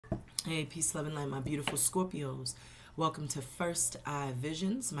Hey, peace, love, and light, my beautiful Scorpios. Welcome to First Eye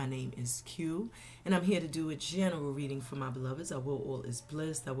Visions. My name is Q, and I'm here to do a general reading for my beloveds. I will all is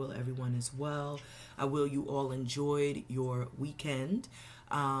bliss. I will everyone is well. I will you all enjoyed your weekend.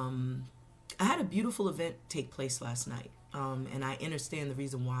 I had a beautiful event take place last night, and I understand the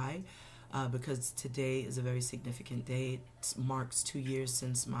reason why, because today is a very significant day. It marks 2 years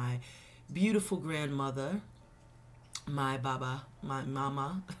since my beautiful grandmother, my baba, my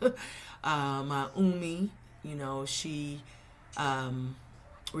mama, my umi, you know, she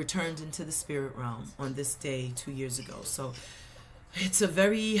returned into the spirit realm on this day 2 years ago. So it's a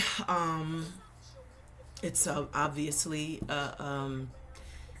very, obviously, it's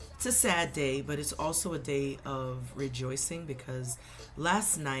a sad day, but it's also a day of rejoicing because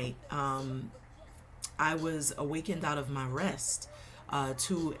last night I was awakened out of my rest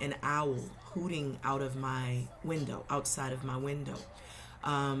to an owl hooting out of my window, outside of my window.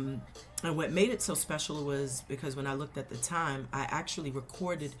 And what made it so special was because when I looked at the time, I actually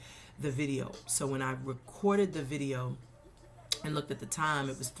recorded the video. So when I recorded the video and looked at the time,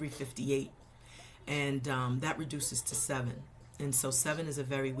 it was 3:58. And that reduces to 7. And so 7 is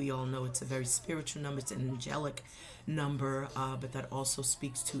we all know it's a very spiritual number. It's an angelic number, but that also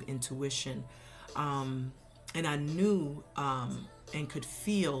speaks to intuition. And I knew and could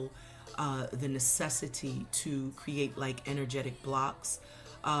feel the necessity to create like energetic blocks,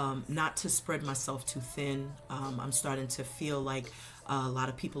 not to spread myself too thin. I'm starting to feel like a lot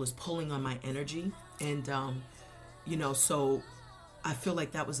of people is pulling on my energy, and you know, so I feel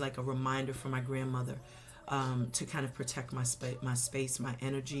like that was like a reminder for my grandmother to kind of protect my space, my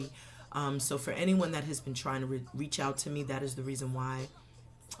energy. So for anyone that has been trying to reach out to me, that is the reason why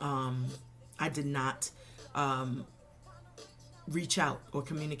I did not reach out or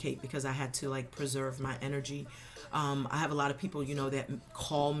communicate, because I had to like preserve my energy. I have a lot of people, you know, that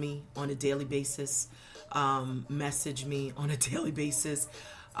call me on a daily basis, message me on a daily basis.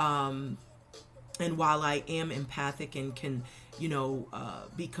 And while I am empathic and can, you know,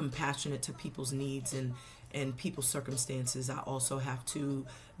 be compassionate to people's needs and people's circumstances, I also have to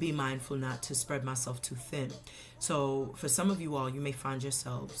be mindful not to spread myself too thin. So for some of you all, you may find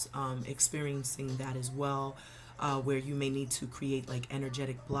yourselves experiencing that as well, where you may need to create like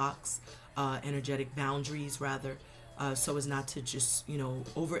energetic blocks, energetic boundaries rather, so as not to just, you know,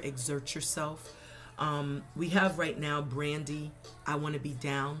 overexert yourself. We have right now Brandy, I Want to Be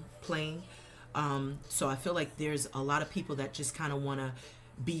Down playing. So I feel like there's a lot of people that just kind of want to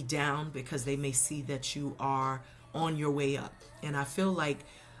be down because they may see that you are on your way up. And I feel like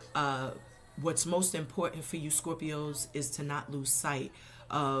what's most important for you Scorpios is to not lose sight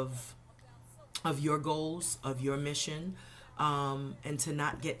of your goals, of your mission, and to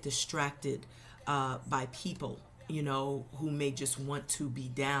not get distracted by people, you know, who may just want to be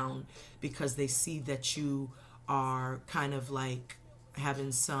down because they see that you are kind of like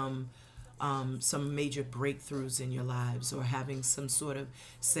having some major breakthroughs in your lives or having some sort of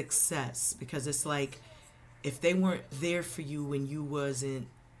success, because it's like if they weren't there for you when you wasn't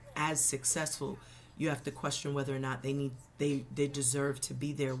as successful, you have to question whether or not they deserve to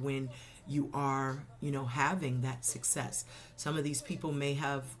be there when you are, you know, having that success. Some of these people may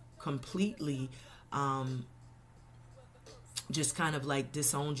have completely just kind of like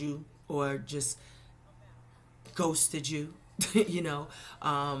disowned you or just ghosted you, you know,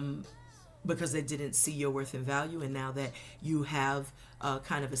 because they didn't see your worth and value. And now that you have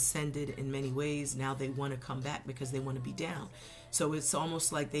kind of ascended in many ways, now they want to come back because they want to be down. So it's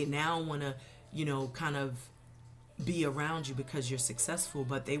almost like they now want to, you know, kind of be around you because you're successful,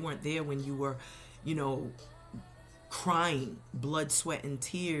 but they weren't there when you were, you know, crying blood, sweat, and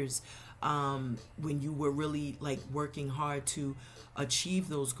tears, when you were really like working hard to achieve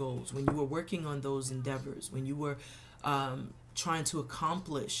those goals, when you were working on those endeavors, when you were trying to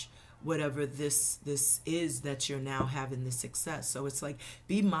accomplish whatever this is that you're now having this success. So it's like,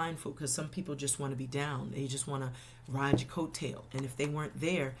 be mindful, because some people just want to be down. They just want to ride your coattail, and if they weren't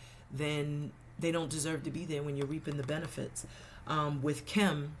there, then they don't deserve to be there when you're reaping the benefits. With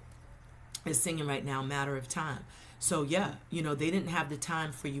Kim is singing right now, Matter of Time. So yeah, you know, they didn't have the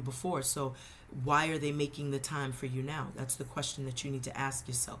time for you before, so why are they making the time for you now? That's the question that you need to ask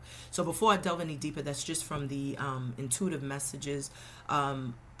yourself. So before I delve any deeper, that's just from the intuitive messages.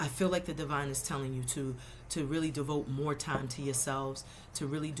 I feel like the divine is telling you to really devote more time to yourselves, to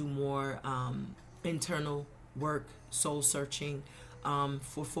really do more internal work, soul searching,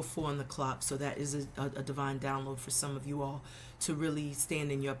 for 4 on the clock. So that is a divine download for some of you all, to really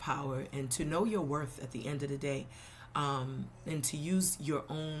stand in your power and to know your worth at the end of the day, and to use your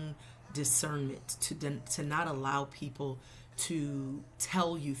own discernment to not allow people to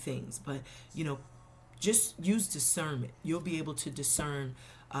tell you things, but you know, just use discernment. You'll be able to discern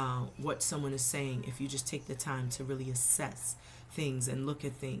what someone is saying if you just take the time to really assess things and look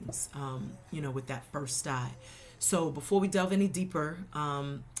at things, you know, with that first eye. So before we delve any deeper,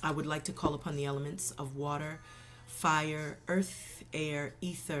 I would like to call upon the elements of water, fire, earth, air,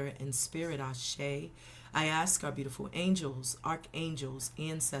 ether, and spirit. Ashe. I ask our beautiful angels, archangels,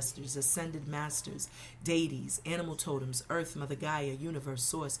 ancestors, ascended masters, deities, animal totems, earth, Mother Gaia, universe,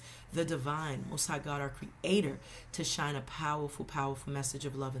 source, the divine, Most High God, our creator, to shine a powerful, powerful message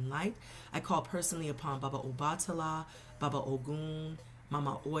of love and light. I call personally upon Baba Obatala, Baba Ogun,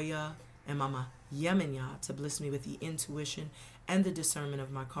 Mama Oya, and Mama Yemenya to bless me with the intuition and the discernment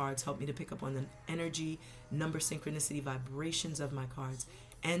of my cards. Help me to pick up on the energy, number, synchronicity, vibrations of my cards.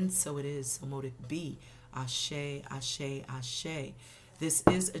 And so it is, so mote it be. Ashe, ashe, ashe. This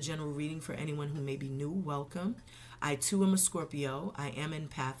is a general reading for anyone who may be new. Welcome. I too am a Scorpio. I am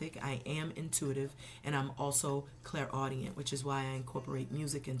empathic. I am intuitive. And I'm also clairaudient, which is why I incorporate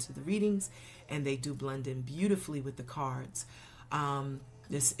music into the readings. And they do blend in beautifully with the cards.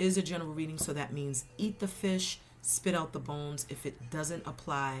 This is a general reading, so that means eat the fish, spit out the bones. If it doesn't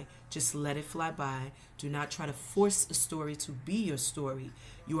apply, just let it fly by. Do not try to force a story to be your story.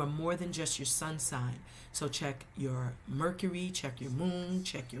 You are more than just your sun sign. So check your Mercury, check your moon,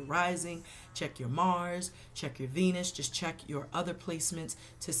 check your rising, check your Mars, check your Venus. Just check your other placements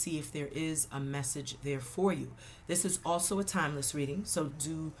to see if there is a message there for you. This is also a timeless reading, so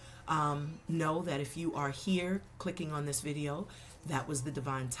do know that if you are here clicking on this video, that was the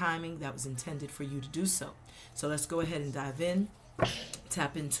divine timing that was intended for you to do so. So let's go ahead and dive in,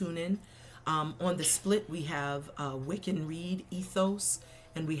 tap in, tune in. On the split, we have Wiccan Read, Ethos,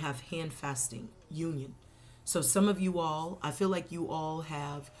 and we have Hand Fasting, Union. So some of you all, I feel like you all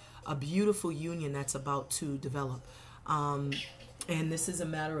have a beautiful union that's about to develop. And this is a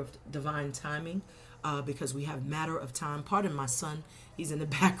matter of divine timing because we have matter of time. Pardon my son. He's in the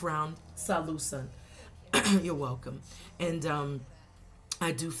background. Salut, son. You're welcome. And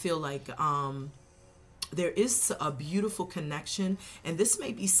I do feel like there is a beautiful connection, and this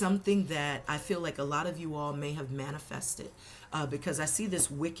may be something that I feel like a lot of you all may have manifested because I see this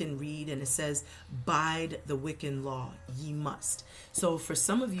Wiccan read and it says, bide the Wiccan law, ye must. So for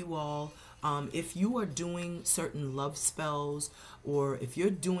some of you all, if you are doing certain love spells, or if you're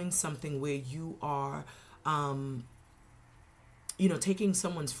doing something where you are you know, taking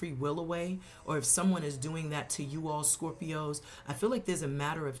someone's free will away, or if someone is doing that to you all Scorpios, I feel like there's a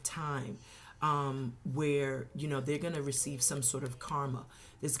matter of time where, you know, they're going to receive some sort of karma.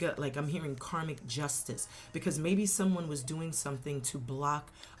 There's got, like, I'm hearing karmic justice, because maybe someone was doing something to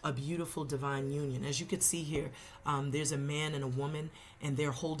block a beautiful divine union. As you can see here, there's a man and a woman, and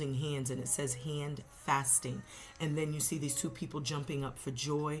they're holding hands, and it says hand fasting. And then you see these two people jumping up for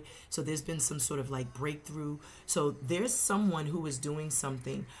joy. So there's been some sort of like breakthrough. So there's someone who is doing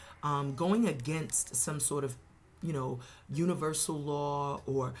something, going against some sort of, you know, universal law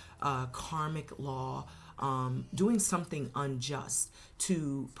or karmic law, doing something unjust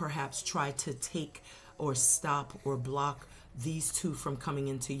to perhaps try to take or stop or block these two from coming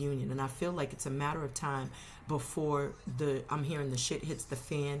into union. And I feel like it's a matter of time before I'm hearing the shit hits the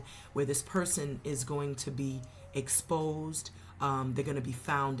fan, where this person is going to be exposed. They're going to be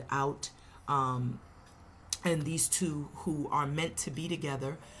found out. And these two who are meant to be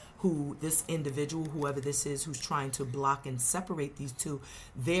together, who this individual, whoever this is, who's trying to block and separate these two,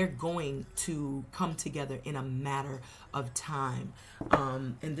 they're going to come together in a matter of time.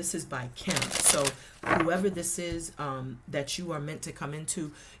 And this is by Kim. So whoever this is that you are meant to come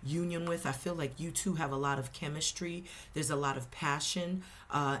into union with, I feel like you two have a lot of chemistry. There's a lot of passion.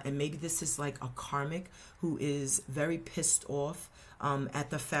 And maybe this is like a karmic who is very pissed off at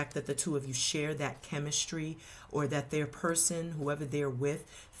the fact that the two of you share that chemistry, or that their person, whoever they're with,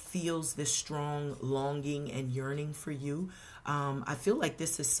 feels this strong longing and yearning for you. I feel like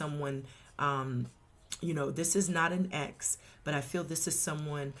this is someone, you know, this is not an ex, but I feel this is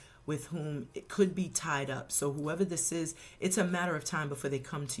someone with whom it could be tied up. So whoever this is, it's a matter of time before they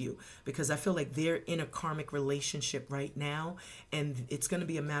come to you, because I feel like they're in a karmic relationship right now, and it's going to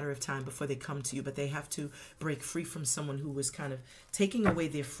be a matter of time before they come to you. But they have to break free from someone who was kind of taking away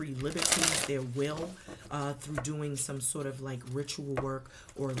their free liberties, their will, through doing some sort of like ritual work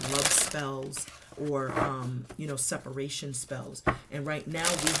or love spells, or you know, separation spells. And right now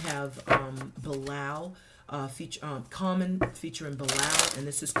we have Bilal, Common featuring Bilal, and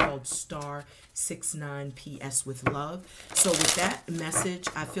this is called Star 69 PS with Love. So with that message,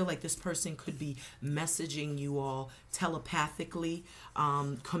 I feel like this person could be messaging you all telepathically,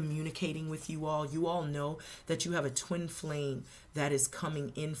 communicating with you all. You all know that you have a twin flame that is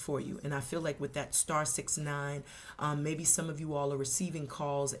coming in for you, and I feel like with that Star 69, maybe some of you all are receiving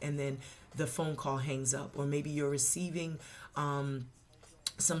calls and then the phone call hangs up, or maybe you're receiving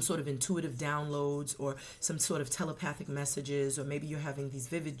some sort of intuitive downloads or some sort of telepathic messages, or maybe you're having these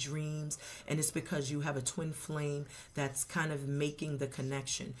vivid dreams, and it's because you have a twin flame that's kind of making the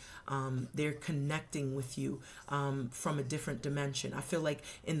connection. They're connecting with you from a different dimension. I feel like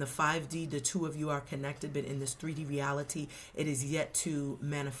in the 5D, the two of you are connected, but in this 3D reality, it is yet to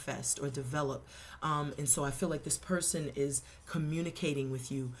manifest or develop. And so I feel like this person is communicating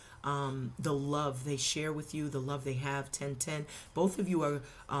with you. The love they share with you, the love they have, 1010. Both of you are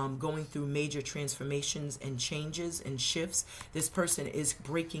going through major transformations and changes and shifts. This person is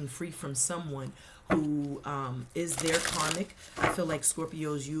breaking free from someone who is their karmic. I feel like,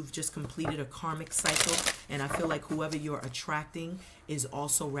 Scorpios, you've just completed a karmic cycle, and I feel like whoever you're attracting is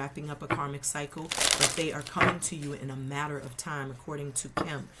also wrapping up a karmic cycle, but they are coming to you in a matter of time, according to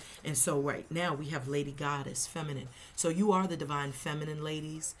Kim. And so right now we have Lady Goddess, feminine. So you are the divine feminine,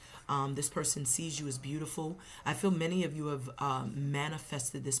 ladies. This person sees you as beautiful. I feel many of you have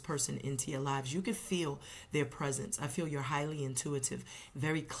manifested this person into your lives. You could feel their presence. I feel you're highly intuitive,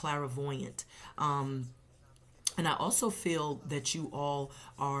 very clairvoyant. And I also feel that you all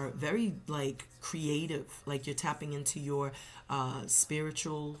are very creative, like you're tapping into your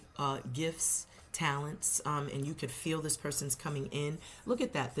spiritual gifts, talents, and you could feel this person's coming in. Look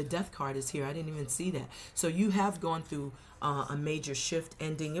at that. The death card is here. I didn't even see that. So you have gone through a major shift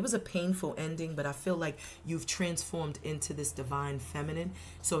ending. It was a painful ending, but I feel like you've transformed into this divine feminine.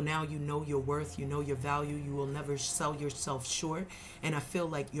 So now you know your worth, you know your value, you will never sell yourself short. And I feel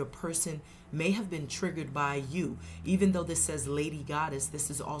like your person may have been triggered by you. Even though this says Lady Goddess,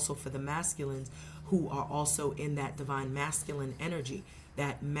 this is also for the masculines who are also in that divine masculine energy,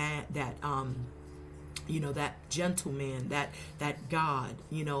 that man, that that gentleman, that God,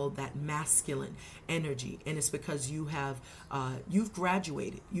 that masculine energy. And it's because you have you've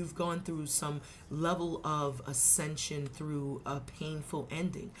graduated, you've gone through some level of ascension through a painful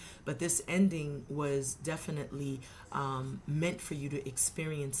ending, but this ending was definitely meant for you to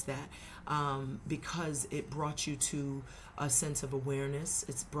experience that, because it brought you to a sense of awareness.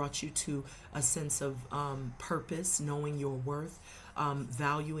 It's brought you to a sense of purpose, knowing your worth,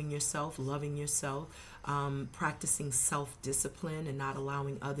 valuing yourself, loving yourself, practicing self-discipline and not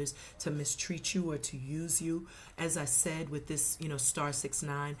allowing others to mistreat you or to use you. As I said, with this, Star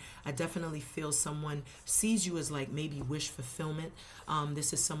 69, I definitely feel someone sees you as like maybe wish fulfillment.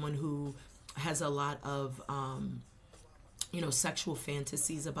 This is someone who has a lot of, sexual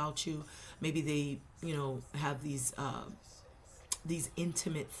fantasies about you. Maybe they, have these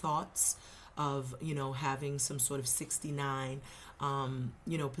intimate thoughts of, having some sort of 69,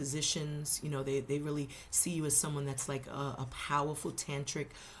 positions. They really see you as someone that's like a powerful tantric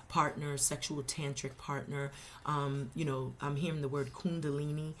partner, sexual tantric partner. I'm hearing the word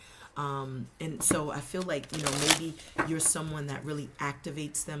kundalini. And so I feel like, maybe you're someone that really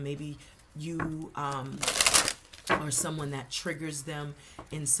activates them. Maybe you or someone that triggers them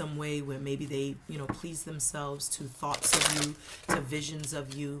in some way, where maybe they, please themselves to thoughts of you, to visions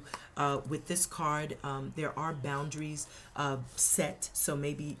of you. With this card, there are boundaries set. So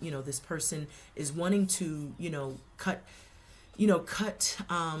maybe, this person is wanting to, cut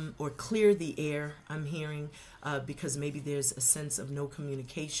or clear the air, I'm hearing, because maybe there's a sense of no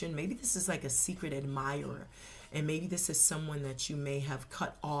communication. Maybe this is like a secret admirer, and maybe this is someone that you may have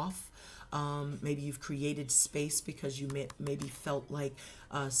cut off. Maybe you've created space because you maybe felt like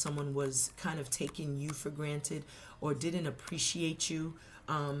someone was kind of taking you for granted or didn't appreciate you.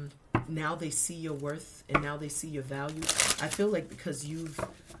 Now they see your worth and now they see your value. I feel like because you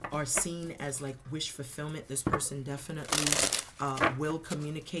are seen as like wish fulfillment, this person definitely will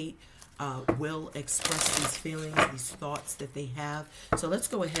communicate, will express these feelings, these thoughts that they have. So let's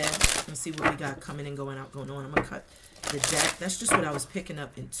go ahead and see what we got coming and going out, going on. I'm going to cut the deck. That's just what I was picking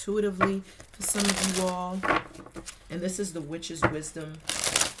up intuitively for some of you all. And this is the Witch's Wisdom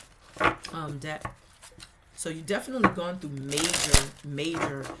deck. So you've definitely gone through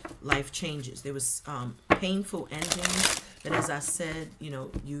major life changes. There was painful endings, but as I said,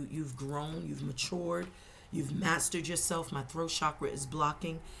 you've grown, you've matured, you've mastered yourself. My throat chakra is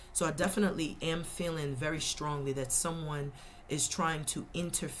blocking. So I definitely am feeling very strongly that someone is trying to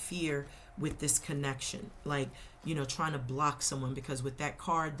interfere with this connection, like, trying to block someone, because with that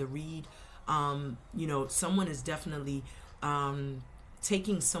card, the reed, You know, someone is definitely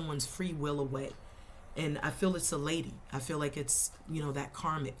taking someone's free will away. And I feel it's a lady. I feel like it's, you know, that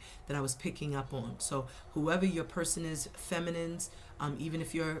karmic that I was picking up on. So whoever your person is, feminines, even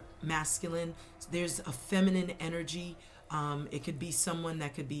if you're masculine, there's a feminine energy. It could be someone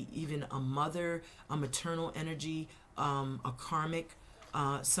that could be even a mother, a maternal energy, a karmic.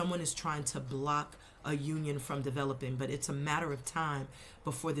 Someone is trying to block a union from developing, but it's a matter of time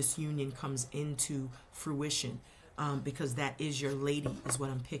before this union comes into fruition. Because that is your lady, is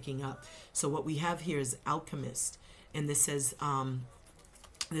what I'm picking up. So what we have here is alchemist, and this says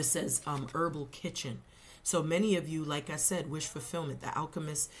herbal kitchen. So many of you, like I said, wish fulfillment. The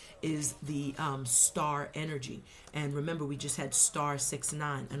alchemist is the star energy, and remember we just had star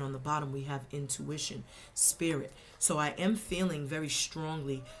 6-9, and on the bottom we have intuition, spirit. So I am feeling very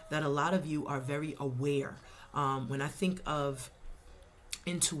strongly that a lot of you are very aware. When I think of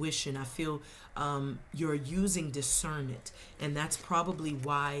intuition, I feel you're using discernment, and that's probably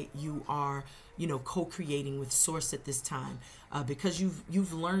why you are, you know, co-creating with source at this time, because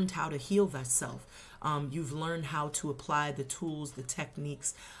you've learned how to heal thyself. You've learned how to apply the tools, the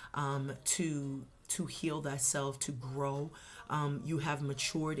techniques, to heal thyself, to grow. You have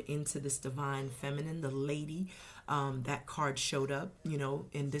matured into this divine feminine, the lady. That card showed up, you know,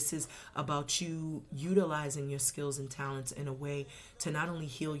 and this is about you utilizing your skills and talents in a way to not only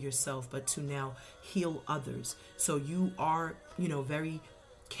heal yourself, but to now heal others. So you are, you know, very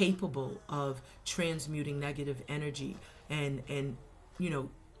capable of transmuting negative energy and you know,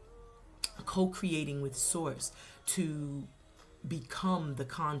 co-creating with source to become the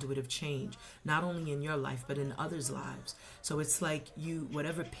conduit of change, not only in your life but in others' lives. So it's like you,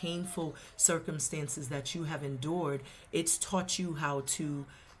 whatever painful circumstances that you have endured, it's taught you how to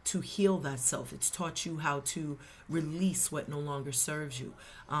heal thyself. It's taught you how to release what no longer serves you.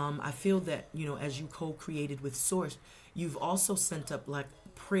 I feel that, you know, as you co-created with source, you've also sent up like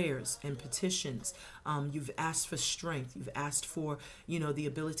prayers and petitions. You've asked for strength. You've asked for, you know, the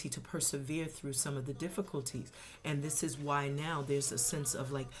ability to persevere through some of the difficulties. And this is why now there's a sense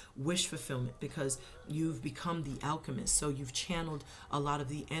of like wish fulfillment, because you've become the alchemist. So you've channeled a lot of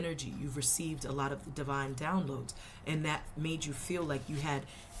the energy. You've received a lot of the divine downloads, and that made you feel like you had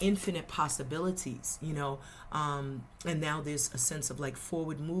infinite possibilities, you know, and now there's a sense of like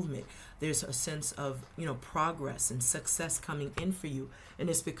forward movement. There's a sense of, you know, progress and success coming in for you, and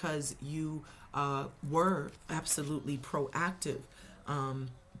it's because you were absolutely proactive, and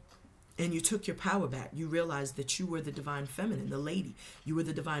you took your power back. You realized that you were the divine feminine, the lady. You were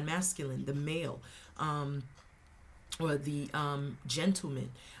the divine masculine, the male, or the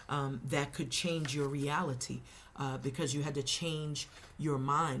gentleman that could change your reality, because you had to change your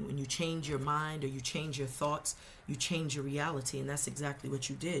mind. When you change your mind or you change your thoughts, you change your reality, and that's exactly what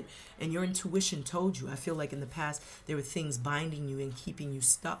you did. And your intuition told you. I feel like in the past there were things binding you and keeping you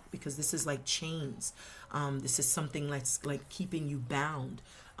stuck, because this is like chains. This is something that's like keeping you bound.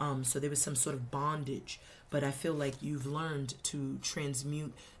 So there was some sort of bondage, but I feel like you've learned to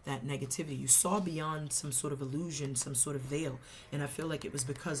transmute that negativity. You saw beyond some sort of illusion, some sort of veil, and I feel like it was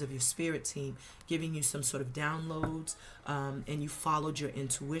because of your spirit team giving you some sort of downloads, and you followed your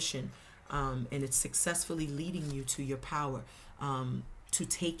intuition, and it's successfully leading you to your power, to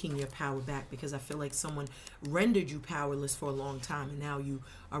taking your power back, because I feel like someone rendered you powerless for a long time, and now you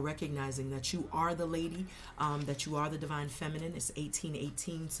are recognizing that you are the lady, that you are the divine feminine. It's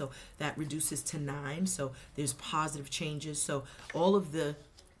 1818, so that reduces to 9, so there's positive changes. So all of the,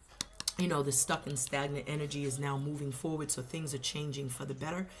 you know, the stuck and stagnant energy is now moving forward, so things are changing for the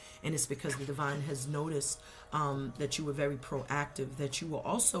better, and it's because the divine has noticed that you were very proactive, that you were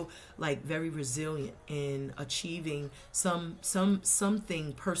also like very resilient in achieving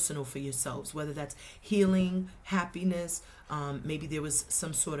something personal for yourselves, whether that's healing, happiness, maybe there was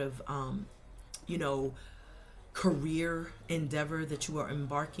some sort of you know, career endeavor that you are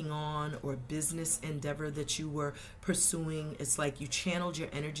embarking on, or business endeavor that you were pursuing. It's like you channeled your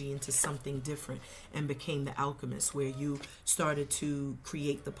energy into something different and became the alchemist, where you started to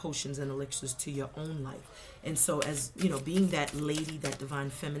create the potions and elixirs to your own life. And so, as you know, being that lady, that divine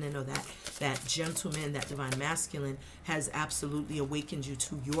feminine, or that gentleman, that divine masculine, has absolutely awakened you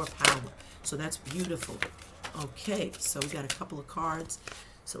to your power. So that's beautiful. Okay, so we got a couple of cards.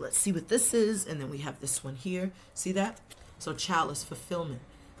 So let's see what this is, and then we have this one here. See that? So childless fulfillment.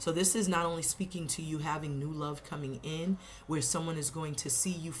 So this is not only speaking to you having new love coming in, where someone is going to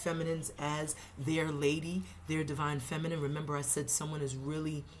see you feminines as their lady, their divine feminine. Remember, I said someone is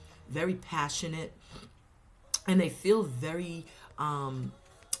really very passionate, and they feel very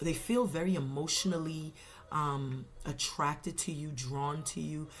emotionally attracted to you, drawn to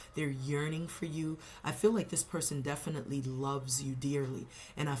you. They're yearning for you. I feel like this person definitely loves you dearly.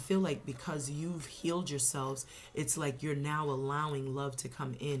 And I feel like because you've healed yourselves, it's like you're now allowing love to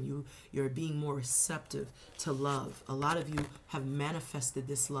come in. You're being more receptive to love. A lot of you have manifested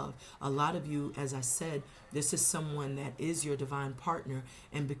this love. A lot of you, as I said, this is someone that is your divine partner,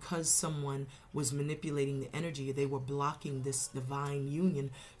 and because someone was manipulating the energy, they were blocking this divine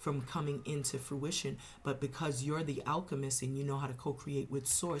union from coming into fruition. But because you're the alchemist and you know how to co-create with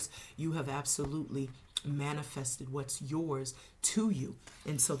source, you have absolutely manifested what's yours to you.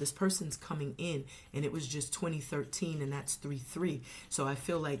 And so this person's coming in, and it was just 2013, and that's 3-3. So I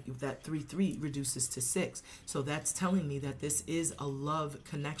feel like that 3-3 reduces to 6. So that's telling me that this is a love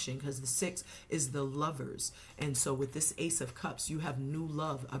connection, because the 6 is the lovers. And so with this Ace of Cups, you have new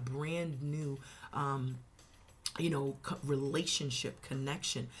love, a brand new relationship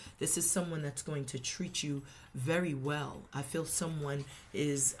connection. This is someone that's going to treat you very well. I feel someone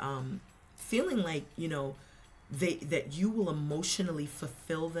is feeling like, that you will emotionally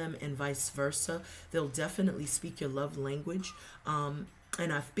fulfill them, and vice versa. They'll definitely speak your love language. And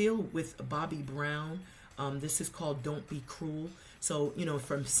I feel with Bobby Brown, this is called Don't Be Cruel. So,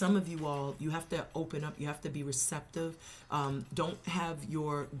 from some of you all, you have to open up. You have to be receptive. Don't have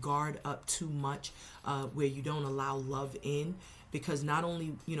your guard up too much where you don't allow love in. Because not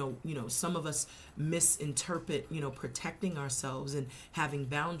only, some of us misinterpret, protecting ourselves and having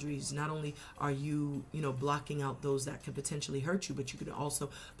boundaries. Not only are you, blocking out those that could potentially hurt you, but you could also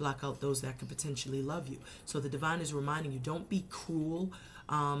block out those that could potentially love you. So the divine is reminding you, don't be cruel,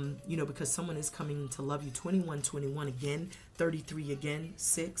 because someone is coming to love you. 21 again, 33 again,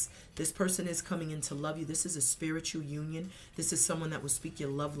 6. This person is coming in to love you. This is a spiritual union. This is someone that will speak your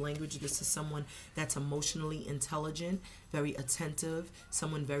love language. This is someone that's emotionally intelligent, very attentive,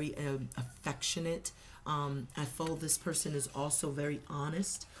 someone very affectionate. I feel this person is also very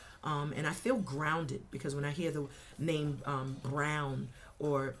honest. And I feel grounded, because when I hear the name Brown,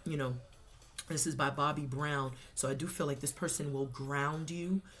 or, this is by Bobby Brown, so I do feel like this person will ground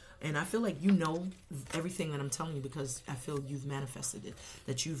you. And I feel like everything that I'm telling you, because I feel you've manifested it,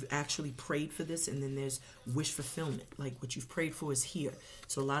 that you've actually prayed for this, and then there's wish fulfillment. Like what you've prayed for is here.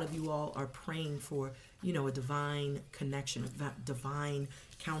 So a lot of you all are praying for, a divine connection, a divine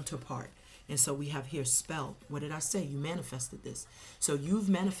counterpart. And so we have here spell. What did I say? You manifested this. So you've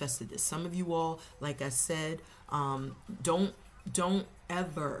manifested this. Some of you all, like I said, don't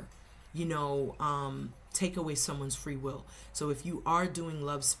ever, take away someone's free will. So if you are doing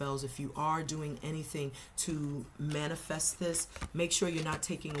love spells, if you are doing anything to manifest this, make sure you're not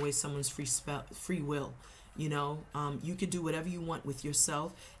taking away someone's free will. You could do whatever you want with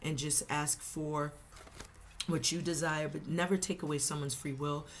yourself and just ask for what you desire, but never take away someone's free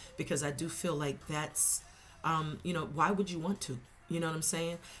will, because I do feel like that's, why would you want to? You know what I'm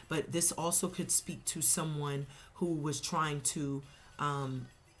saying? But this also could speak to someone who was trying to,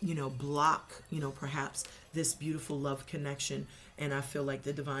 block, perhaps this beautiful love connection. And I feel like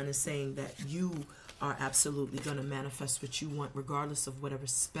the divine is saying that you are absolutely going to manifest what you want, regardless of whatever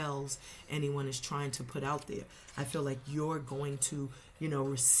spells anyone is trying to put out there. I feel like you're going to,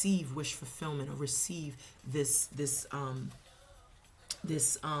 receive wish fulfillment, or receive this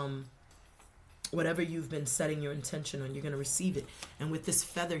whatever you've been setting your intention on. You're going to receive it. And with this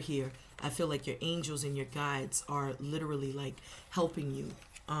feather here, I feel like your angels and your guides are literally like helping you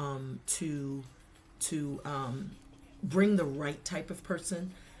to bring the right type of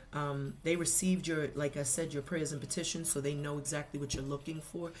person. They received like I said, your prayers and petitions, so they know exactly what you're looking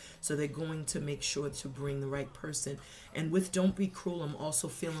for. So they're going to make sure to bring the right person. And with Don't Be Cruel, I'm also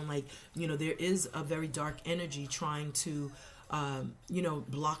feeling like, there is a very dark energy trying to,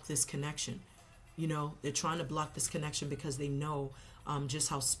 block this connection. They're trying to block this connection because they know just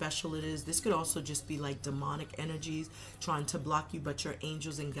how special it is. This could also just be like demonic energies trying to block you, but your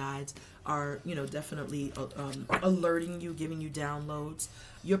angels and guides are, definitely alerting you, giving you downloads.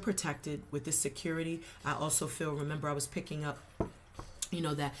 You're protected with this security. I also feel, remember I was picking up,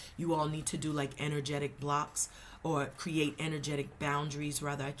 that you all need to do like energetic blocks, or create energetic boundaries,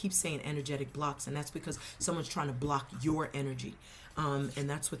 rather. I keep saying energetic blocks, and that's because someone's trying to block your energy. And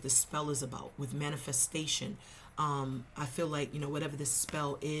that's what this spell is about, with manifestation. I feel like, whatever this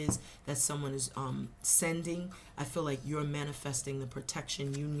spell is that someone is sending, I feel like you're manifesting the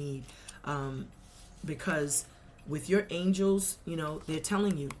protection you need. Because with your angels, they're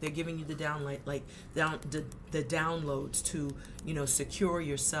telling you, they're giving you the the downloads to, secure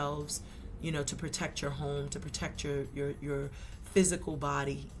yourselves, to protect your home, to protect your physical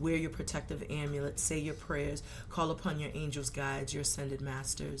body. Wear your protective amulet, say your prayers, call upon your angels, guides, your ascended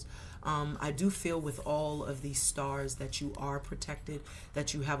masters. I do feel with all of these stars that you are protected,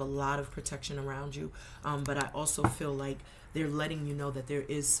 that you have a lot of protection around you, but I also feel like they're letting you know that there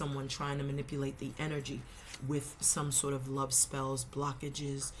is someone trying to manipulate the energy with some sort of love spells,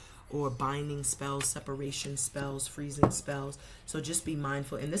 blockages, or binding spells, separation spells, freezing spells. So just be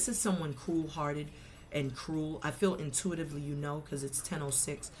mindful. And this is someone cruel-hearted and cruel. I feel intuitively, you know, because it's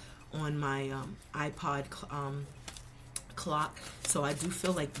 10:06 on my iPod clock. So I do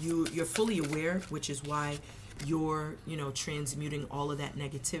feel like you're fully aware, which is why you're, you know, transmuting all of that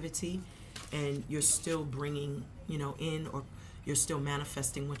negativity, and you're still bringing, you know, in, or you're still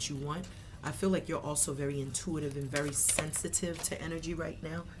manifesting what you want. I feel like you're also very intuitive and very sensitive to energy right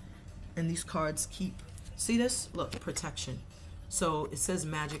now. And these cards keep, see this? Look, protection. So it says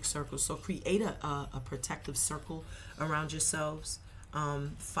magic circle. So create a protective circle around yourselves.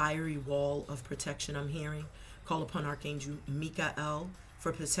 Fiery wall of protection, I'm hearing. Call upon Archangel Michael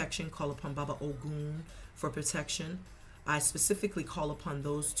for protection. Call upon Baba Ogun for protection. I specifically call upon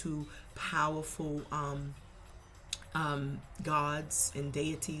those two powerful gods and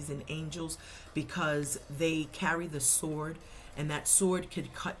deities and angels, because they carry the sword, and that sword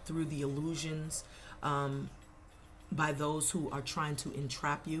could cut through the illusions by those who are trying to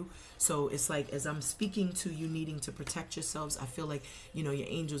entrap you. So it's like, as I'm speaking to you needing to protect yourselves, I feel like, you know, your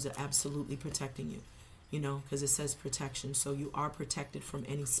angels are absolutely protecting you, you know, because it says protection. So you are protected from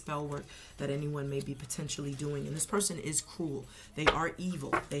any spell work that anyone may be potentially doing. And this person is cruel. They are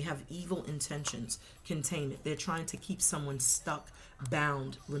evil. They have evil intentions. Contain it. They're trying to keep someone stuck,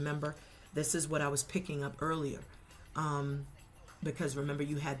 bound. Remember, this is what I was picking up earlier. Because remember,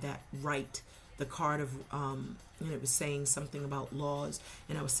 you had that right, the card of, you know, it was saying something about laws,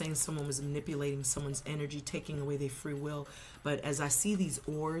 and I was saying someone was manipulating someone's energy, taking away their free will. But as I see these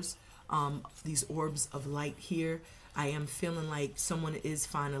orbs of light here, I am feeling like someone is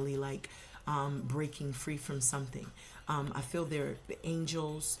finally like breaking free from something. I feel the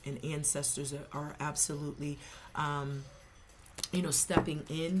angels and ancestors are absolutely you know, stepping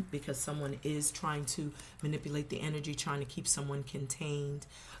in, because someone is trying to manipulate the energy, trying to keep someone contained,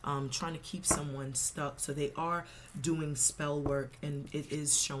 trying to keep someone stuck. So they are doing spell work, and it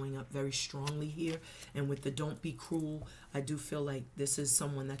is showing up very strongly here. And with the don't be cruel, I do feel like this is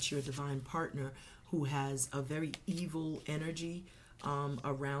someone that's your divine partner who has a very evil energy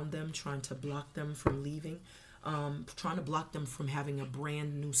around them, trying to block them from leaving, trying to block them from having a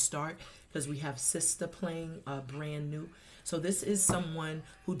brand new start, because we have sister playing brand new. So this is someone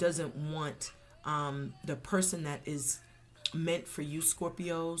who doesn't want the person that is meant for you,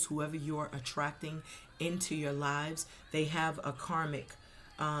 Scorpios, whoever you're attracting into your lives. They have a karmic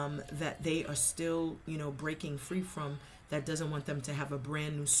that they are still, you know, breaking free from, that doesn't want them to have a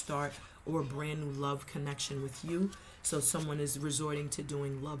brand new start or a brand new love connection with you. So someone is resorting to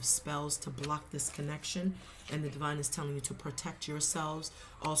doing love spells to block this connection, and the divine is telling you to protect yourselves.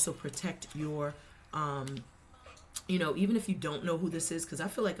 Also protect your you know, even if you don't know who this is, because I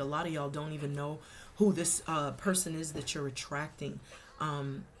feel like a lot of y'all don't even know who this person is that you're attracting.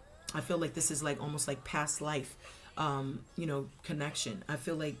 I feel like this is like almost like past life, you know, connection. I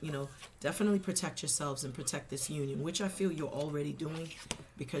feel like, you know, definitely protect yourselves and protect this union, which I feel you're already doing,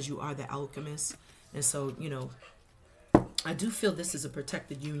 because you are the alchemist. And so, you know, I do feel this is a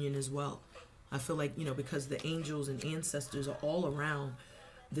protected union as well. I feel like, you know, because the angels and ancestors are all around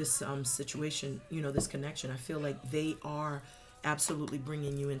this situation, you know, this connection. I feel like they are absolutely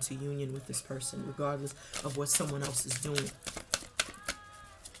bringing you into union with this person, regardless of what someone else is doing.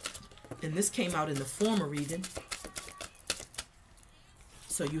 And this came out in the former reading.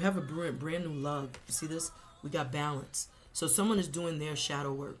 So you have a brand new love. You see this? We got balance. So someone is doing their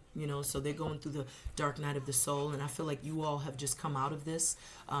shadow work, you know, so they're going through the dark night of the soul. And I feel like you all have just come out of this.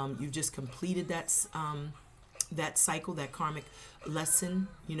 You've just completed that cycle, that karmic lesson,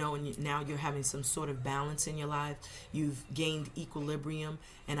 you know, and now you're having some sort of balance in your life. You've gained equilibrium,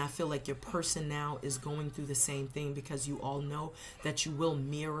 and I feel like your person now is going through the same thing, because you all know that you will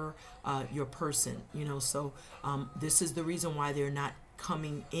mirror your person, you know. So this is the reason why they're not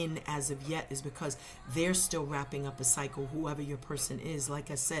coming in as of yet, is because they're still wrapping up a cycle, whoever your person is. Like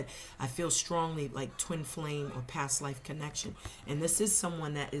I said, I feel strongly like twin flame or past life connection, and this is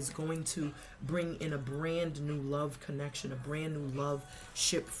someone that is going to bring in a brand new love connection, a brand new love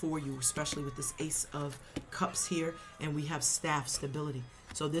ship for you, especially with this Ace of Cups here, and we have staff stability.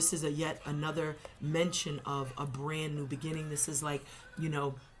 So this is yet another mention of a brand new beginning. This is like, you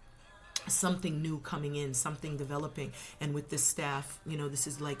know, something new coming in, something developing. And with this staff, you know, this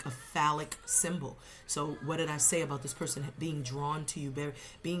is like a phallic symbol. So what did I say about this person being drawn to you,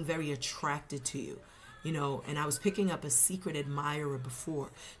 being very attracted to you? You know, and I was picking up a secret admirer before.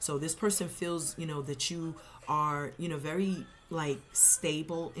 So this person feels, you know, that you are, you know, very like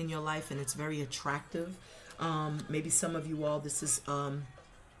stable in your life, and it's very attractive. Maybe some of you all, this is,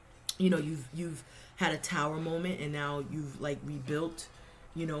 you know, you've had a tower moment, and now you've like rebuilt,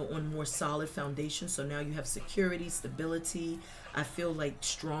 you know, on more solid foundation. So now you have security, stability. I feel like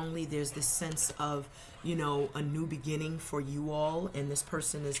strongly there's this sense of, you know, a new beginning for you all, and this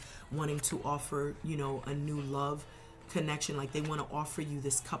person is wanting to offer, you know, a new love connection. Like they want to offer you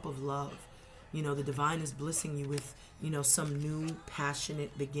this cup of love. You know, the divine is blessing you with, you know, some new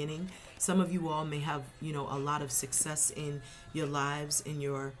passionate beginning. Some of you all may have, you know, a lot of success in your lives, in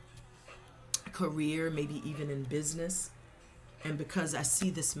your career, maybe even in business. And because I see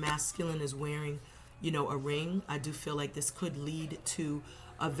this masculine is wearing, you know, a ring, I do feel like this could lead to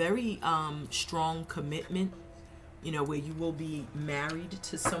a very strong commitment, you know, where you will be married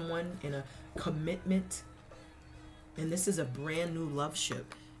to someone in a commitment. And this is a brand new love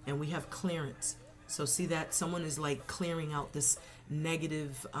ship. And we have clearance. So see that someone is like clearing out this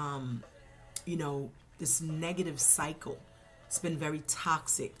negative, you know, this negative cycle. It's been very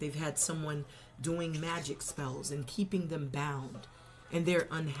toxic. They've had someone doing magic spells and keeping them bound, and they're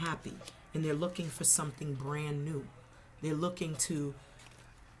unhappy, and they're looking for something brand new. They're looking to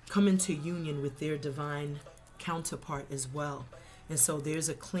come into union with their divine counterpart as well. And so there's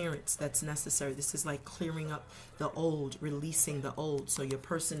a clearance that's necessary. This is like clearing up the old, releasing the old. So your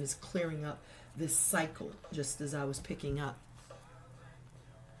person is clearing up this cycle, just as I was picking up.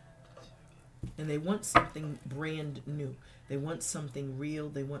 And they want something brand new. They want something real.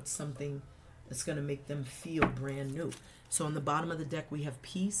 They want something that's going to make them feel brand new. So on the bottom of the deck, we have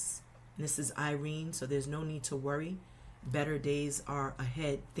peace. And this is Irene, so there's no need to worry. Better days are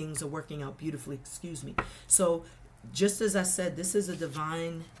ahead. Things are working out beautifully, excuse me. So just as I said, this is a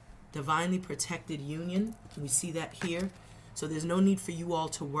divinely protected union. We see that here. So there's no need for you all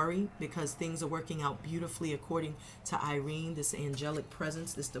to worry, because things are working out beautifully according to Irene. This angelic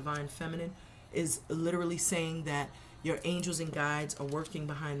presence, this divine feminine, is literally saying that your angels and guides are working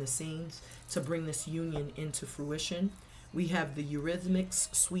behind the scenes to bring this union into fruition. We have the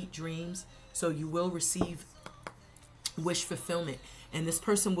eurythmics, sweet dreams. So you will receive wish fulfillment, and this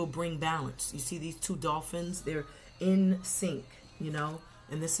person will bring balance. You see these two dolphins, they're in sync, you know,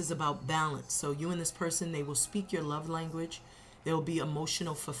 and this is about balance. So you and this person, they will speak your love language. There will be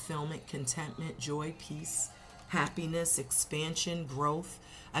emotional fulfillment, contentment, joy, peace, happiness, expansion, growth.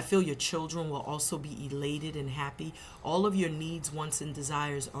 I feel your children will also be elated and happy. All of your needs, wants, and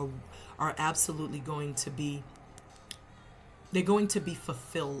desires are absolutely going to be, they're going to be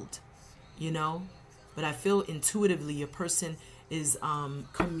fulfilled, you know. But I feel intuitively your person is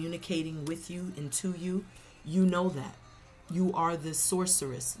communicating with you and to you. You know that. You are the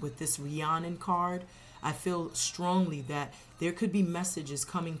sorceress with this Rhiannon card. I feel strongly that there could be messages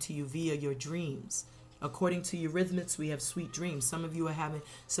coming to you via your dreams. According to eurythmics, we have sweet dreams. Some of you are having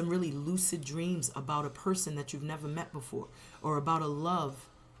some really lucid dreams about a person that you've never met before, or about a love,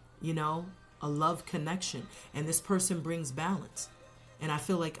 you know, a love connection. And this person brings balance. And I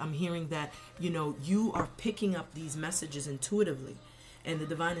feel like I'm hearing that, you know, you are picking up these messages intuitively. And the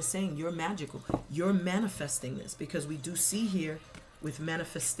divine is saying you're magical. You're manifesting this, because we do see here with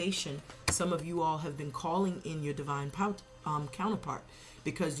manifestation, some of you all have been calling in your divine counterpart,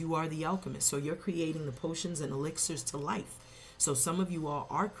 because you are the alchemist. So you're creating the potions and elixirs to life. So some of you all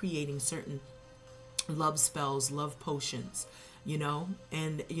are creating certain love spells, love potions, you know,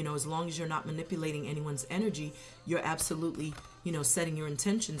 and, you know, as long as you're not manipulating anyone's energy, you're absolutely, you know, setting your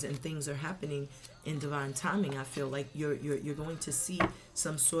intentions, and things are happening in divine timing. I feel like you're going to see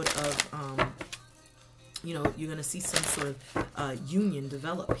some sort of, you know, you're going to see some sort of union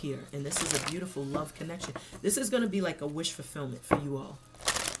develop here. And this is a beautiful love connection. This is going to be like a wish fulfillment for you all.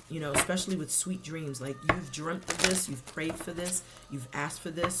 You know, especially with sweet dreams. Like, you've dreamt of this, you've prayed for this, you've asked for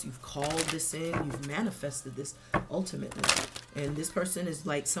this, you've called this in, you've manifested this ultimately. And this person is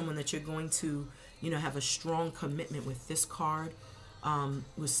like someone that you're going to, you know, have a strong commitment with. This card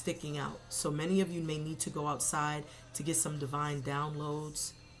was sticking out. So many of you may need to go outside to get some divine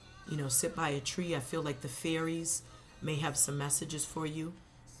downloads. You know, sit by a tree. I feel like the fairies may have some messages for you,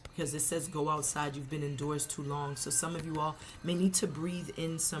 because it says go outside. You've been indoors too long. So some of you all may need to breathe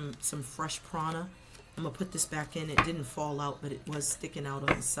in some fresh prana. I'm going to put this back in. It didn't fall out, but it was sticking out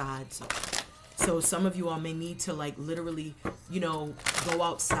on the side. So some of you all may need to, like, literally, you know, go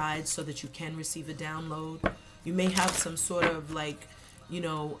outside so that you can receive a download. You may have some sort of, like,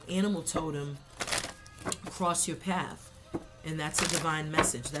 animal totem cross your path. And that's a divine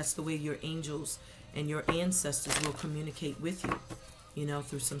message. That's the way your angels and your ancestors will communicate with you,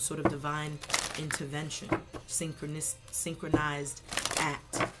 through some sort of divine intervention, synchronized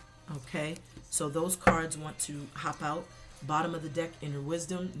act. Okay? So those cards want to hop out. Bottom of the deck, inner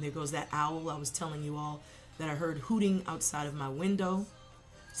wisdom. And there goes that owl I was telling you all that I heard hooting outside of my window.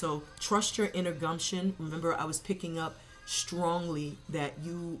 So trust your inner gumption. Remember, I was picking up strongly that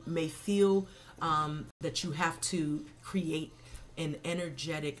you may feel that you have to create an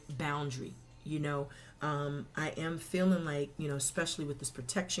energetic boundary. I am feeling like, especially with this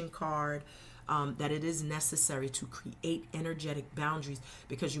protection card, that it is necessary to create energetic boundaries,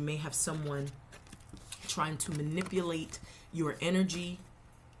 because you may have someone trying to manipulate your energy,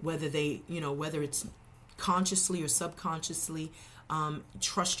 whether it's consciously or subconsciously.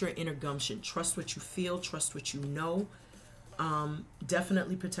 Trust your inner gumption. Trust what you feel. Trust what you know.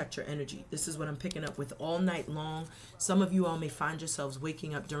 Definitely protect your energy. This is what I'm picking up with all night long. Some of you all may find yourselves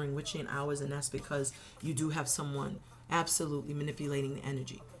waking up during witching hours, and that's because you do have someone absolutely manipulating the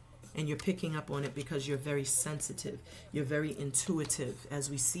energy. And you're picking up on it because you're very sensitive. You're very intuitive, as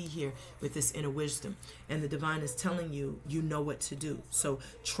we see here with this inner wisdom. And the divine is telling you, you know what to do. So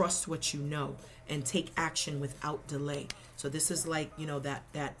trust what you know and take action without delay. So this is like,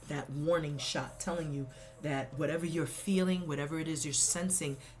 that warning shot telling you that whatever you're feeling, whatever it is you're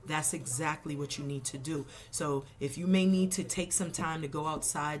sensing, that's exactly what you need to do. So if you may need to take some time to go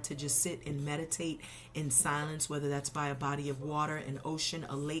outside to just sit and meditate in silence, whether that's by a body of water, an ocean,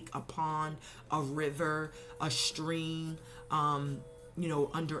 a lake, a pond, a river, a stream,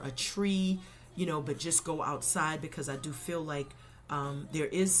 under a tree, but just go outside, because I do feel like there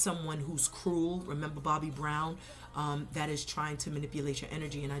is someone who's cruel. Remember Bobby Brown? That is trying to manipulate your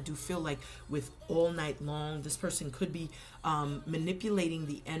energy. And I do feel like with all night long, this person could be manipulating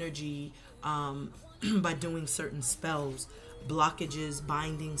the energy by doing certain spells, blockages,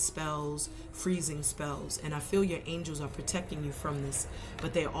 binding spells, freezing spells. And I feel your angels are protecting you from this,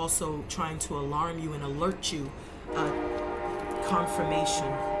 but they're also trying to alarm you and alert you.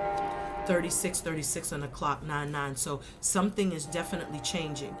 Confirmation 36 on the clock, 99. So something is definitely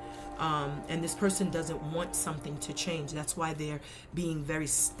changing. And this person doesn't want something to change. That's why they're being very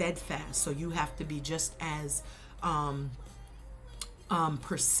steadfast. So you have to be just as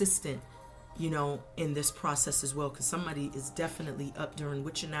persistent, in this process as well, because somebody is definitely up during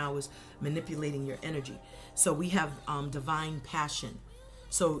witching hours manipulating your energy. So we have divine passion.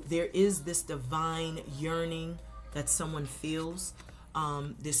 So there is this divine yearning that someone feels,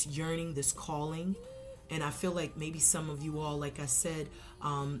 this yearning, this calling. And I feel like maybe some of you all, like I said,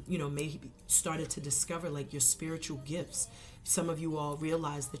 maybe started to discover like your spiritual gifts. Some of you all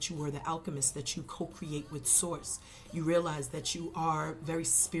realize that you were the alchemist, that you co-create with source. You realize that you are very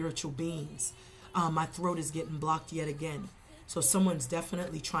spiritual beings. My throat is getting blocked yet again. So someone's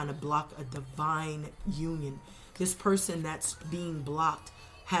definitely trying to block a divine union. This person that's being blocked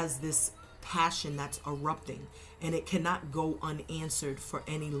has this passion that's erupting, and it cannot go unanswered for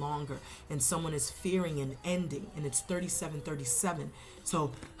any longer, and someone is fearing an ending, and it's 3737.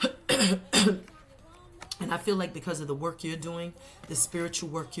 So and I feel like because of the work you're doing, the spiritual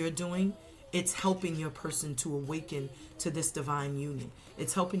work you're doing, it's helping your person to awaken to this divine union.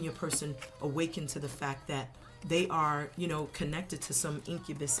 It's helping your person awaken to the fact that they are, connected to some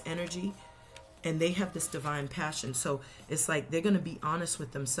incubus energy, and they have this divine passion. So it's like they're going to be honest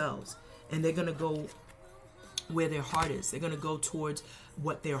with themselves, and they're going to go where their heart is. They're going to go towards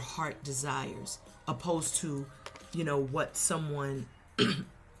what their heart desires, opposed to, what someone,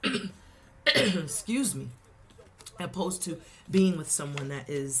 excuse me, opposed to being with someone that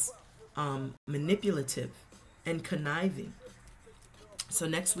is manipulative and conniving. So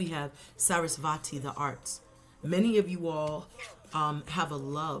next we have Sarasvati, the arts. Many of you all have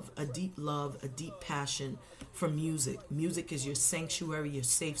a deep love, a deep passion for music. Music is your sanctuary, your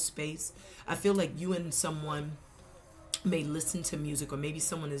safe space. I feel like you and someone may listen to music, or maybe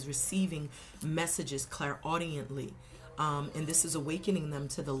someone is receiving messages clairaudiently, and this is awakening them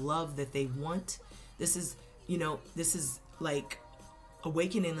to the love that they want. This is like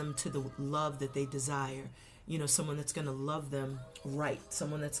awakening them to the love that they desire. Someone that's going to love them right,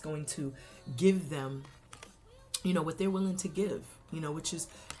 someone that's going to give them what they're willing to give, which is,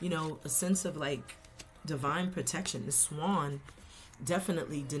 a sense of like divine protection. The swan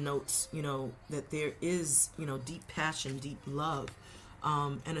definitely denotes, that there is, deep passion, deep love,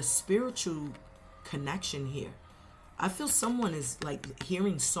 and a spiritual connection here. I feel someone is like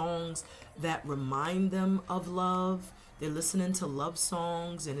hearing songs that remind them of love, they're listening to love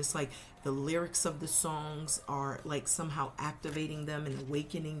songs, and it's like the lyrics of the songs are like somehow activating them and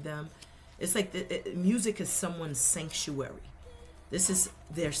awakening them. It's like music is someone's sanctuary. This is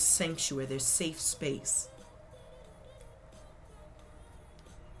their sanctuary, their safe space.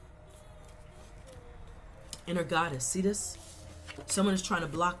 Inner goddess, see this? Someone is trying to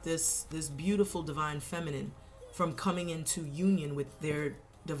block this beautiful divine feminine from coming into union with their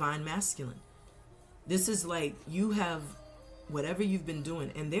divine masculine. This is like you have whatever you've been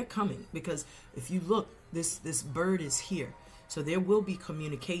doing, and they're coming, because if you look, this bird is here. So there will be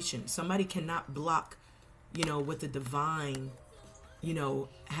communication. Somebody cannot block, you know, what the divine, you know,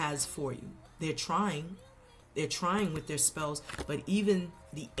 has for you. They're trying with their spells, but even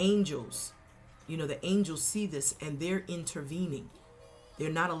the angels, you know, the angels see this and they're intervening. They're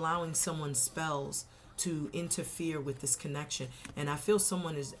not allowing someone's spells to interfere with this connection. And I feel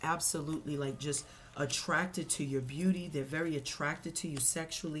someone is absolutely like just attracted to your beauty. They're very attracted to you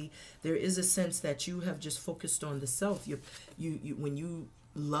sexually. There is a sense that you have just focused on the self. You when you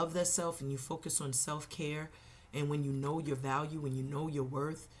love that self and you focus on self-care, and when you know your value, when you know your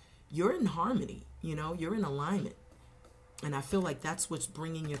worth, you're in harmony, you know, you're in alignment. And I feel like that's what's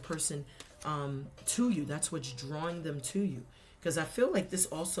bringing your person to you. That's what's drawing them to you. Because I feel like this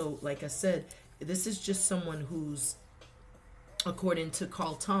also, like I said, this is just someone who's, according to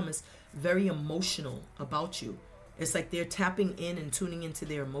Carl Thomas, very emotional about you. It's like they're tapping in and tuning into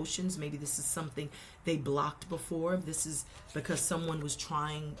their emotions. Maybe this is something they blocked before. This is because someone was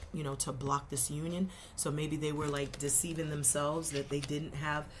trying, you know, to block this union. So maybe they were like deceiving themselves that they didn't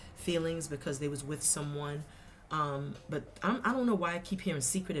have feelings because they was with someone. But I don't know why I keep hearing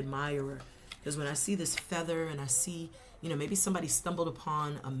secret admirer. Because when I see this feather and I see, you know, maybe somebody stumbled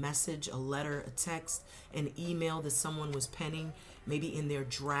upon a message, a letter, a text, an email that someone was penning, maybe in their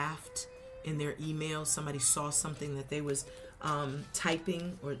draft, in their email, somebody saw something that they was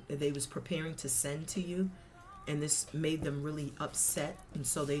typing or they was preparing to send to you, and this made them really upset, and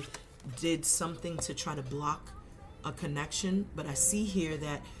so they did something to try to block a connection. But I see here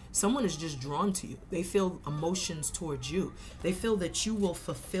that someone is just drawn to you. They feel emotions towards you. They feel that you will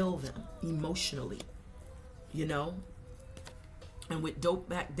fulfill them emotionally, you know. And with don't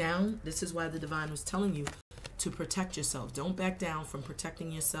back down, this is why the divine was telling you to protect yourself. Don't back down from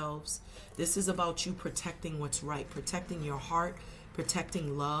protecting yourselves. This is about you protecting what's right, protecting your heart,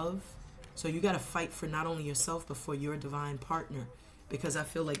 protecting love. So you got to fight for not only yourself, but for your divine partner, because I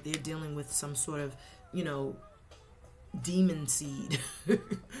feel like they're dealing with some sort of, you know, demon seed.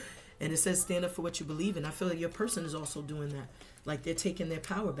 And it says stand up for what you believe in. I feel like your person is also doing that. Like they're taking their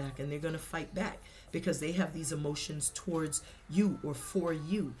power back, and they're going to fight back because they have these emotions towards you or for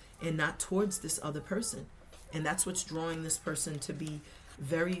you and not towards this other person. And that's what's drawing this person to be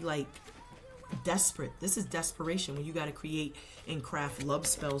very like desperate. This is desperation, when you got to create and craft love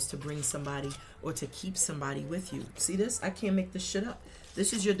spells to bring somebody or to keep somebody with you. See this? I can't make this shit up.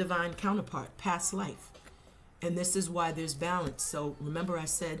 This is your divine counterpart, past life. And this is why there's balance. So remember I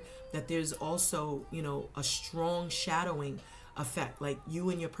said that there's also, you know, a strong shadowing effect. Like you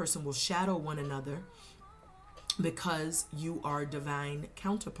and your person will shadow one another because you are divine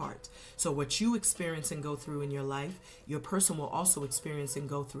counterparts. So what you experience and go through in your life, your person will also experience and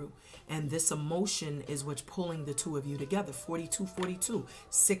go through. And this emotion is what's pulling the two of you together. 42, 42,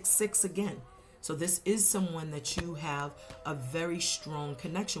 6, 6 again. So this is someone that you have a very strong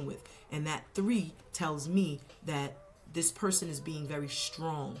connection with. And that 3 tells me that this person is being very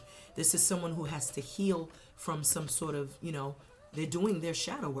strong. This is someone who has to heal from some sort of, you know, they're doing their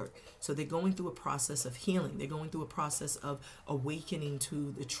shadow work. So they're going through a process of healing. They're going through a process of awakening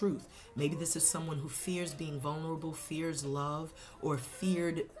to the truth. Maybe this is someone who fears being vulnerable, fears love, or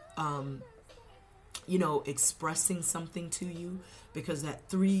feared, you know, expressing something to you, because that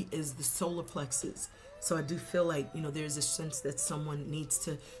 3 is the solar plexus. So I do feel like, you know, there's a sense that someone needs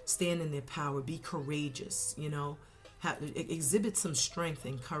to stand in their power, be courageous, you know, exhibit some strength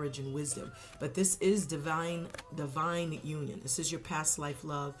and courage and wisdom. But this is divine union. This is your past life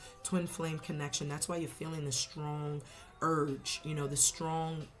love, twin flame connection. That's why you're feeling the strong urge, you know, the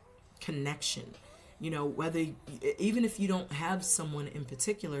strong connection. You know, whether, even if you don't have someone in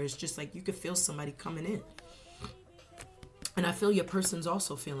particular, it's just like you could feel somebody coming in. And I feel your person's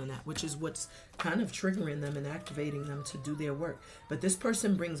also feeling that, which is what's kind of triggering them and activating them to do their work. But this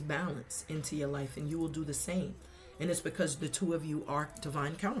person brings balance into your life, and you will do the same. And it's because the two of you are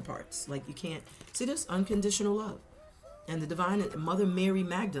divine counterparts. Like you can't see this unconditional love. And the divine Mother Mary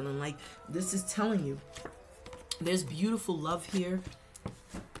Magdalene, like this is telling you there's beautiful love here.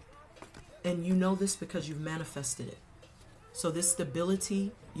 And you know this because you've manifested it. So this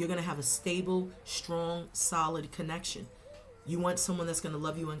stability, you're going to have a stable, strong, solid connection. You want someone that's going to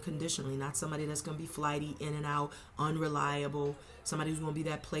love you unconditionally, not somebody that's going to be flighty, in and out, unreliable, somebody who's going to be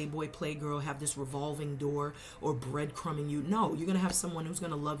that playboy, playgirl, have this revolving door, or breadcrumbing you. No, you're going to have someone who's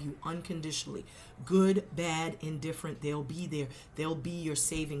going to love you unconditionally. Good, bad, indifferent, they'll be there. They'll be your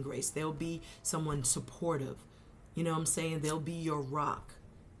saving grace. They'll be someone supportive. You know what I'm saying? They'll be your rock.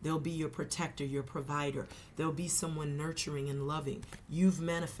 They'll be your protector, your provider. They'll be someone nurturing and loving. You've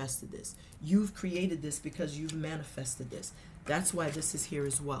manifested this. You've created this because you've manifested this. That's why this is here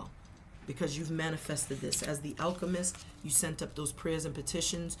as well. Because you've manifested this. As the alchemist, you sent up those prayers and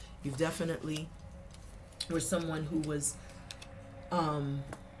petitions. You definitely were someone who was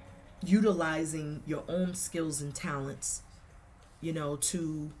utilizing your own skills and talents, you know,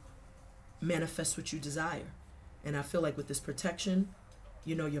 to manifest what you desire. And I feel like with this protection,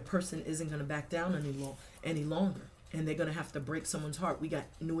 you know, your person isn't going to back down any longer. And they're going to have to break someone's heart. We got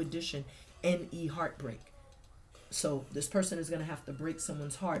new edition, NE heartbreak. So this person is going to have to break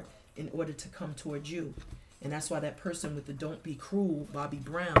someone's heart in order to come towards you. And that's why that person with the Don't Be Cruel, Bobby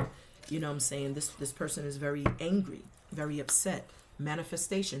Brown, you know what I'm saying, this person is very angry, very upset.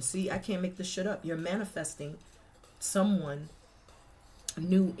 Manifestation. See, I can't make this shit up. You're manifesting someone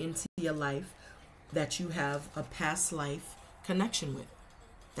new into your life that you have a past life connection with.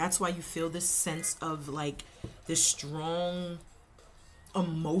 That's why you feel this sense of like this strong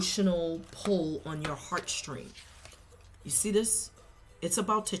emotional pull on your heartstring. You see this? It's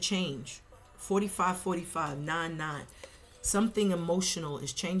about to change. 45, 9. Something emotional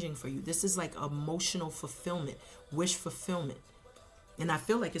is changing for you. This is like emotional fulfillment, wish fulfillment. And I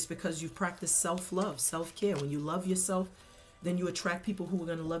feel like it's because you've practiced self-love, self-care. When you love yourself, then you attract people who are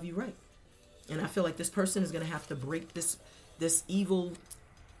going to love you right. And I feel like this person is going to have to break this evil,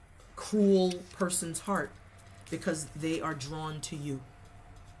 cruel person's heart because they are drawn to you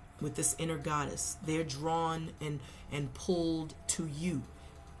with this inner goddess. They're drawn and pulled to you,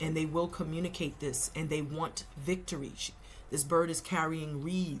 and they will communicate this, and they want victory. This bird is carrying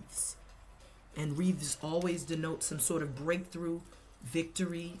wreaths, and wreaths always denote some sort of breakthrough,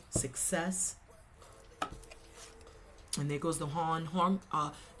 victory, success. And there goes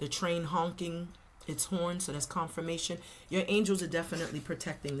the the train honking its horn, so that's confirmation. Your angels are definitely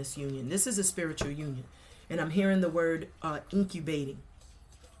protecting this union. This is a spiritual union, and I'm hearing the word incubating.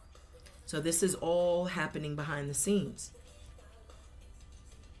 So this is all happening behind the scenes.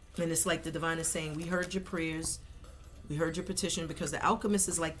 And it's like the divine is saying, we heard your prayers, we heard your petition, because the alchemist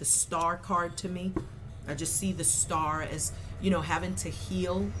is like the star card to me. I just see the star as, you know, having to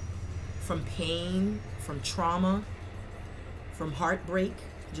heal from pain, from trauma, from heartbreak,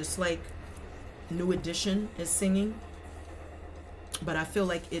 just like New Edition is singing. But I feel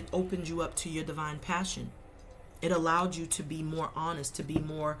like it opened you up to your divine passion. It allowed you to be more honest, to be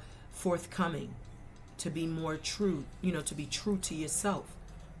more forthcoming, to be more true, you know, to be true to yourself.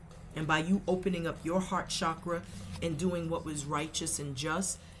 And by you opening up your heart chakra and doing what was righteous and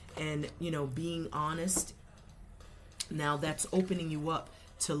just, and, you know, being honest, now that's opening you up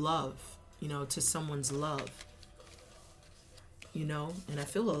to love, you know, to someone's love. You know, and I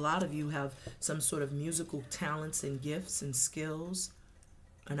feel a lot of you have some sort of musical talents and gifts and skills.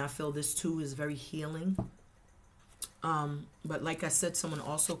 And I feel this too is very healing. But like I said, someone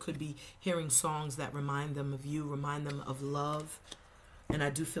also could be hearing songs that remind them of you, remind them of love. And I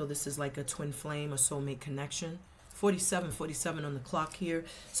do feel this is like a twin flame, a soulmate connection. 47 on the clock here.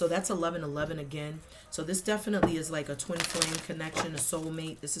 So that's 11 again. So this definitely is like a twin flame connection, a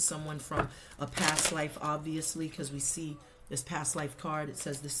soulmate. This is someone from a past life, obviously, because we see this past life card. It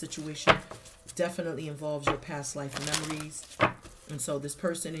says this situation definitely involves your past life memories. And so this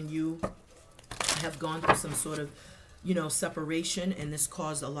person and you have gone through some sort of, you know, separation, and this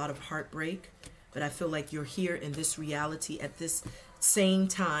caused a lot of heartbreak. But I feel like you're here in this reality at this same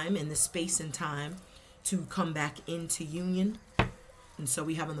time, in this space and time, to come back into union. And so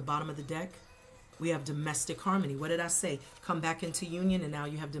we have on the bottom of the deck, we have domestic harmony. What did I say? Come back into union, and now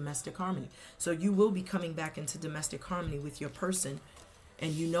you have domestic harmony. So you will be coming back into domestic harmony with your person.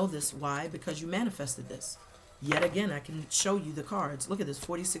 And you know this. Why? Because you manifested this. Yet again, I can show you the cards. Look at this,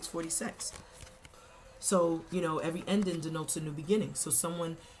 46. So, you know, every ending denotes a new beginning. So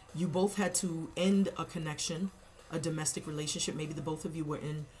someone, you both had to end a connection, a domestic relationship. Maybe the both of you were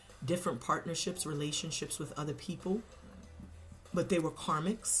in different partnerships, relationships with other people, but they were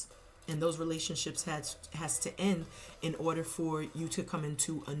karmics. And those relationships has to end in order for you to come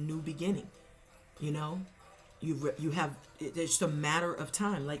into a new beginning. You know, you have, it's just a matter of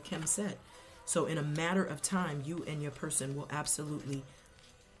time, like Kim said. So in a matter of time, you and your person will absolutely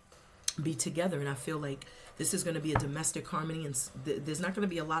be together. And I feel like this is going to be a domestic harmony, and there's not going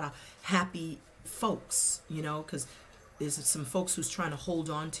to be a lot of happy folks, you know, because there's some folks who's trying to hold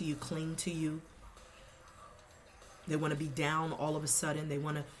on to you, cling to you. They want to be down all of a sudden. They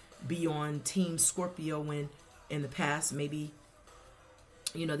want to be on Team Scorpio when in the past maybe,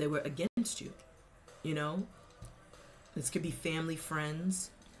 you know, they were against you, you know. This could be family, friends.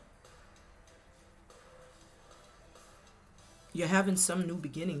 You're having some new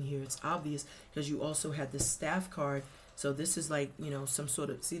beginning here. It's obvious because you also had the Staff card. So this is like, you know, some sort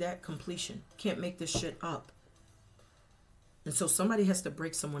of, see that? Completion. Can't make this shit up. And so somebody has to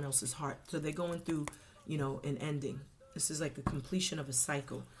break someone else's heart. So they're going through, you know, an ending. This is like the completion of a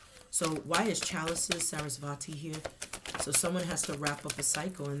cycle. So why is Chalices, Sarasvati here? So someone has to wrap up a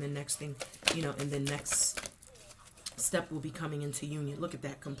cycle, and the next thing, you know, and the next step will be coming into union. Look at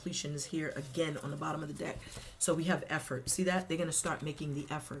that. Completion is here again on the bottom of the deck. So we have effort. See that? They're going to start making the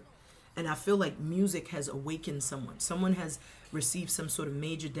effort. And I feel like music has awakened someone. Someone has received some sort of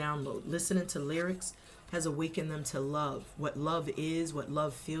major download. Listening to lyrics has awakened them to love. What love is, what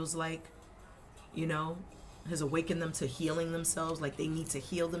love feels like, you know, has awakened them to healing themselves. Like they need to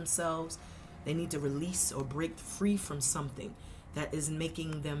heal themselves. They need to release or break free from something that is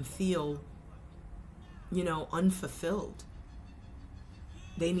making them feel, you know, unfulfilled.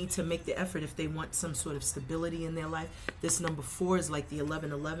 They need to make the effort if they want some sort of stability in their life. This number 4 is like the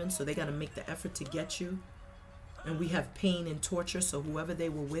 1111, so they got to make the effort to get you. And we have pain and torture, so whoever they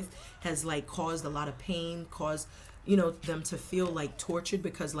were with has like caused a lot of pain, caused, you know, them to feel like tortured,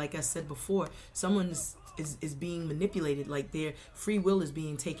 because like I said before, someone is being manipulated, like their free will is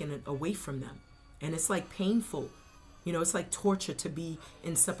being taken away from them. And it's like painful. You know, it's like torture to be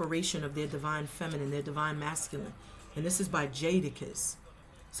in separation of their divine feminine, their divine masculine. And this is by Jadakiss.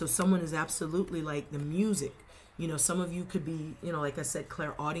 So someone is absolutely like the music. You know, some of you could be, you know, like I said,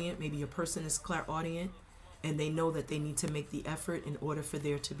 clairaudient. Maybe your person is clairaudient, and they know that they need to make the effort in order for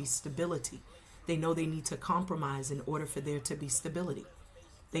there to be stability. They know they need to compromise in order for there to be stability.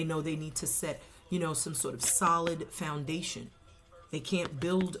 They know they need to set, you know, some sort of solid foundation. They can't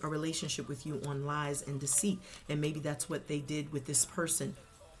build a relationship with you on lies and deceit. And maybe that's what they did with this person.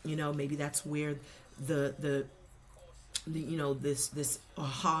 You know, maybe that's where the you know, this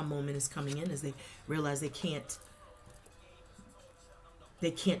aha moment is coming in, as they realize they can't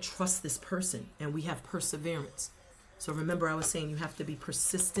trust this person. And we have perseverance. So remember, I was saying you have to be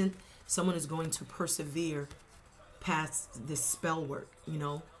persistent. Someone is going to persevere past this spell work, you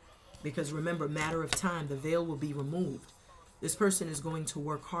know, because remember, matter of time, the veil will be removed. This person is going to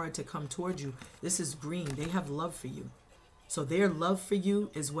work hard to come towards you. This is green. They have love for you. So their love for you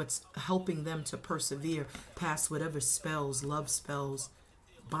is what's helping them to persevere past whatever spells, love spells,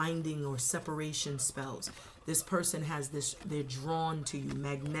 binding or separation spells. This person has this, they're drawn to you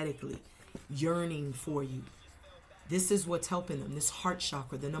magnetically, yearning for you. This is what's helping them, this heart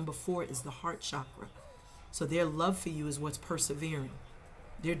chakra. The number 4 is the heart chakra. So their love for you is what's persevering.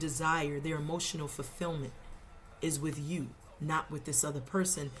 Their desire, their emotional fulfillment is with you, not with this other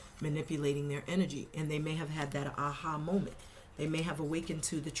person manipulating their energy. And they may have had that aha moment. They may have awakened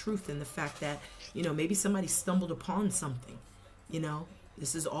to the truth and the fact that, you know, maybe somebody stumbled upon something. You know,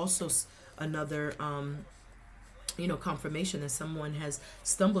 this is also another, you know, confirmation that someone has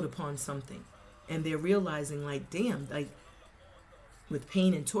stumbled upon something. And they're realizing, like, damn, like, with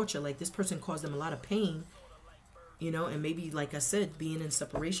pain and torture, like, this person caused them a lot of pain, you know, and maybe, like I said, being in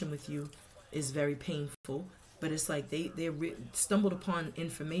separation with you is very painful. But it's like they stumbled upon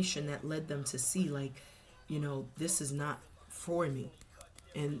information that led them to see, like, you know, this is not for me.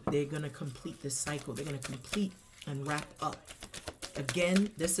 And they're going to complete this cycle. They're going to complete and wrap up.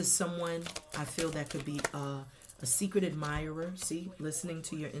 Again, this is someone, I feel, that could be a secret admirer. See, listening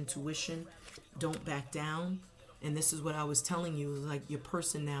to your intuition. Don't back down. And this is what I was telling you, like, your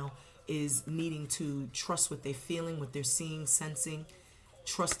person now is needing to trust what they're feeling, what they're seeing, sensing,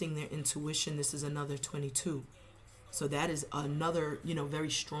 trusting their intuition. This is another 22. So that is another, you know, very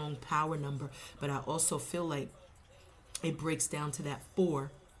strong power number. But I also feel like it breaks down to that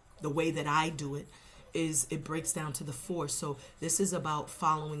 4. The way that I do it is it breaks down to the 4. So this is about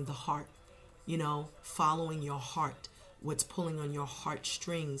following the heart, you know, following your heart. What's pulling on your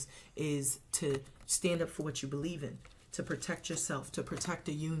heartstrings is to stand up for what you believe in, to protect yourself, to protect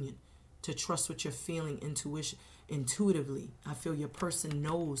a union, to trust what you're feeling, intuitively. I feel your person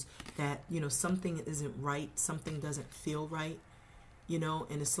knows that, you know, something isn't right, something doesn't feel right, you know,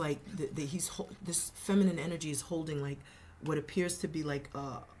 and it's like this feminine energy is holding like what appears to be like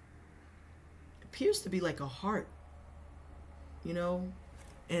a heart, you know,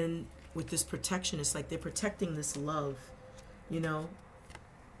 and with this protection, it's like they're protecting this love, you know,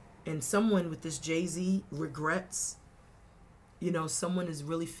 And someone with this Jay-Z regrets, you know, someone is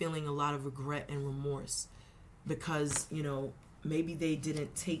really feeling a lot of regret and remorse because, you know, maybe they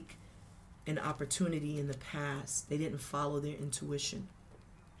didn't take an opportunity in the past. They didn't follow their intuition.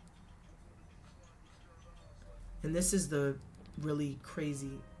 And this is the really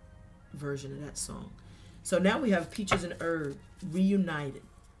crazy version of that song. So now we have Peaches and Herb reunited.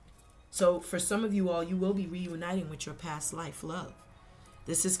 So for some of you all, you will be reuniting with your past life love.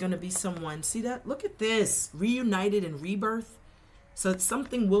 This is going to be someone, see that? Look at this, reunited and rebirth. So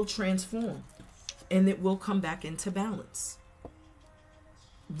something will transform and it will come back into balance.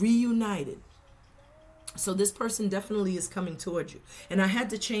 Reunited. So this person definitely is coming towards you. And I had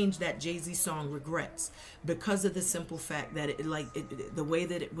to change that Jay-Z song Regrets because of the simple fact that the way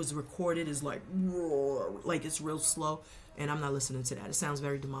that it was recorded is like it's real slow, and I'm not listening to that. It sounds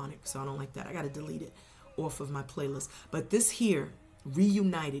very demonic, so I don't like that. I got to delete it off of my playlist. But this here,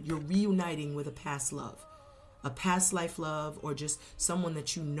 reunited, you're reuniting with a past love, a past life love, or just someone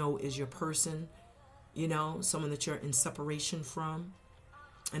that you know is your person, you know, someone that you're in separation from.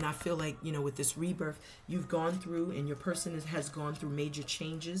 And I feel like, you know, with this rebirth, you've gone through, and your person has gone through major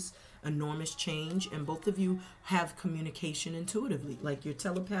changes, enormous change, and both of you have communication intuitively, like you're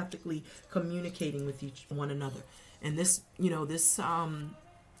telepathically communicating with one another. And this, this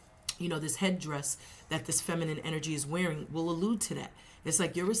headdress that this feminine energy is wearing will allude to that. It's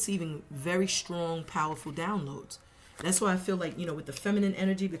like you're receiving very strong, powerful downloads. That's why I feel like, you know, with the feminine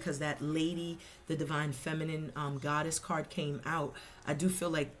energy, because that lady, the divine feminine goddess card came out, I do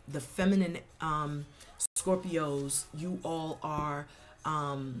feel like the feminine Scorpios, you all are,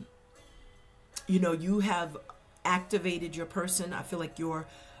 you have activated your person. I feel like you're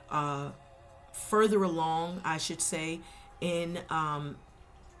further along, I should say, in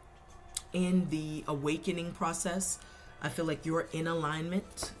the awakening process. I feel like you're in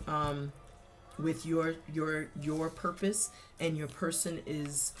alignment with your purpose, and your person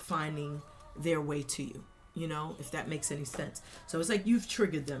is finding their way to you, you know, if that makes any sense. So it's like you've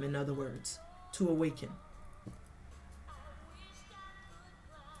triggered them, in other words, to awaken.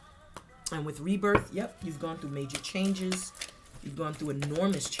 And with rebirth, yep, you've gone through major changes. You've gone through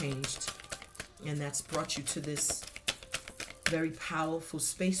enormous change, and that's brought you to this very powerful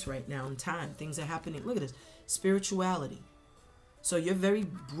space right now in time. Things are happening. Look at this, spirituality. So you're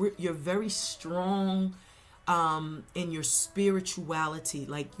very strong in your spirituality.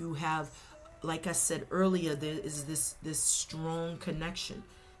 Like you have, like I said earlier, there is this strong connection.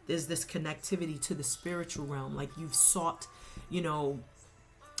 There's this connectivity to the spiritual realm. Like you've sought, you know,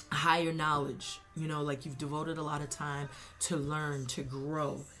 higher knowledge. You know, like you've devoted a lot of time to learn, to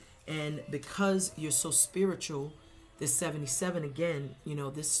grow. And because you're so spiritual, this 77 again, you know,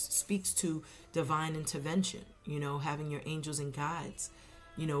 this speaks to divine intervention, you know, having your angels and guides,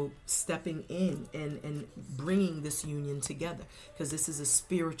 you know, stepping in and bringing this union together, because this is a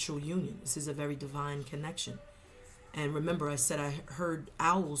spiritual union. This is a very divine connection. And remember, I said I heard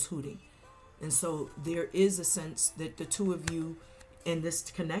owls hooting. And so there is a sense that the two of you in this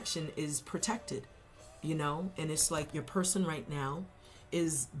connection is protected, you know, and it's like your person right now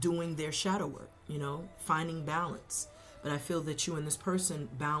is doing their shadow work, you know, finding balance. But I feel that you and this person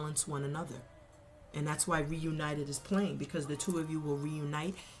balance one another. And that's why reunited is playing, because the two of you will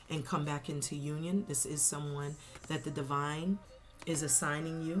reunite and come back into union. This is someone that the divine is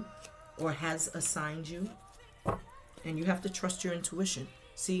assigning you or has assigned you. And you have to trust your intuition.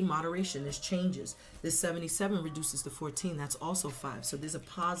 See, moderation, there's changes. This 77 reduces to 14. That's also 5. So there's a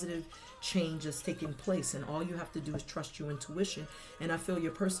positive change that's taking place. And all you have to do is trust your intuition. And I feel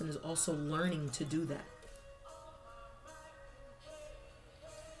your person is also learning to do that.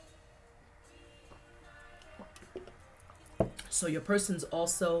 So your person's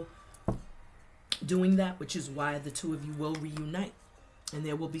also doing that, which is why the two of you will reunite. And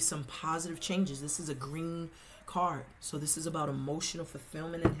there will be some positive changes. This is a green card. So this is about emotional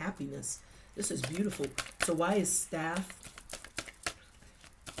fulfillment and happiness. This is beautiful. So why is staff,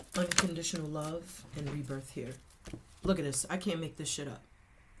 unconditional love, and rebirth here? Look at this. I can't make this shit up.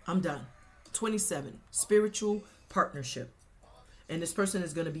 I'm done. 27, spiritual partnership. And this person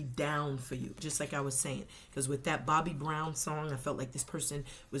is going to be down for you, just like I was saying. Because with that Bobby Brown song, I felt like this person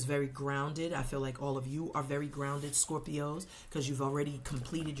was very grounded. I feel like all of you are very grounded Scorpios, because you've already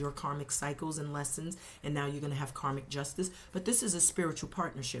completed your karmic cycles and lessons, and now you're going to have karmic justice. But this is a spiritual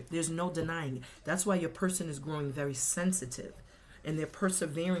partnership. There's no denying it. That's why your person is growing very sensitive, and they're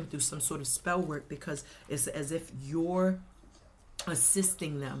persevering through some sort of spell work, because it's as if you're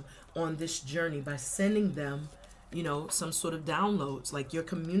assisting them on this journey by sending them, you know, some sort of downloads, like you're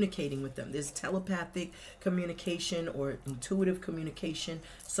communicating with them. There's telepathic communication or intuitive communication.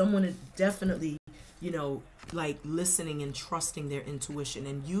 Someone is definitely, you know, like listening and trusting their intuition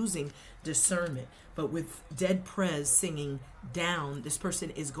and using discernment. But with Dead Prez singing down, this person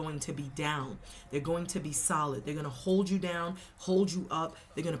is going to be down. They're going to be solid. They're going to hold you down, hold you up.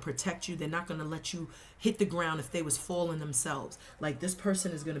 They're going to protect you. They're not going to let you hit the ground if they was falling themselves. Like, this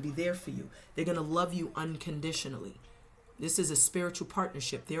person is going to be there for you. They're going to love you unconditionally. This is a spiritual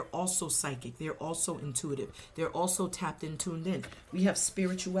partnership. They're also psychic. They're also intuitive. They're also tapped in, tuned in. We have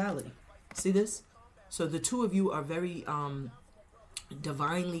spirituality. See this? So the two of you are very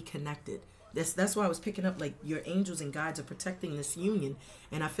divinely connected. That's why I was picking up, like, your angels and guides are protecting this union.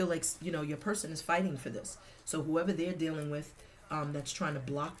 And I feel like, you know, your person is fighting for this. So whoever they're dealing with that's trying to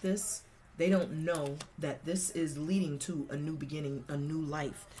block this, they don't know that this is leading to a new beginning, a new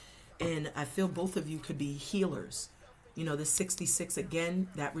life. And I feel both of you could be healers. You know, the 66, again,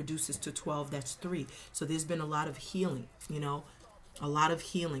 that reduces to 12. That's 3. So there's been a lot of healing, you know, a lot of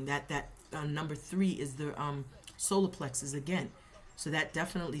healing. That number 3 is the solar plexus again. So that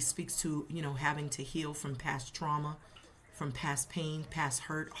definitely speaks to, you know, having to heal from past trauma, from past pain, past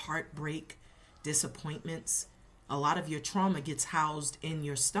hurt, heartbreak, disappointments. A lot of your trauma gets housed in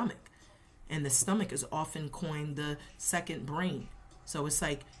your stomach. And the stomach is often coined the second brain. So it's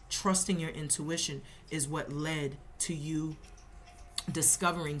like trusting your intuition is what led to you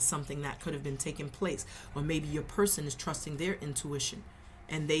discovering something that could have been taking place. Or maybe your person is trusting their intuition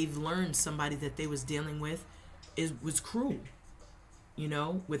and they've learned somebody that they was dealing with was cruel. You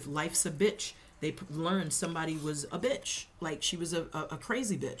know, with life's a bitch. They learned somebody was a bitch. Like, she was a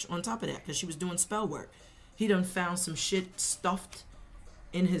crazy bitch on top of that because she was doing spell work. He done found some shit stuffed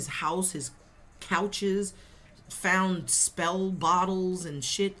in his house, his couches, found spell bottles and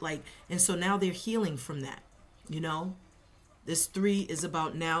shit. Like, and so now they're healing from that, you know. This 3 is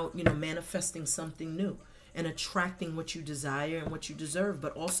about now, you know, manifesting something new and attracting what you desire and what you deserve,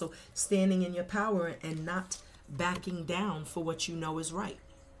 but also standing in your power and not backing down for what you know is right,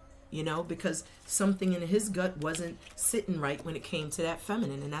 you know, because something in his gut wasn't sitting right when it came to that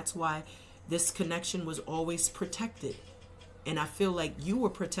feminine. And that's why this connection was always protected. And I feel like you were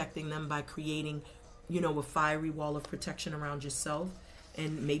protecting them by creating, you know, a fiery wall of protection around yourself.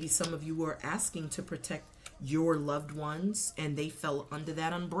 And maybe some of you were asking to protect your loved ones and they fell under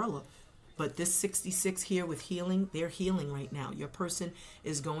that umbrella. But this 66 here with healing, they're healing right now. Your person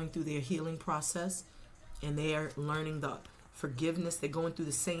is going through their healing process. And they are learning the forgiveness. They're going through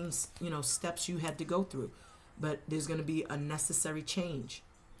the same, you know, steps you had to go through. But there's going to be a necessary change,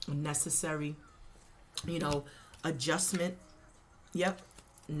 a necessary, you know, adjustment. Yep.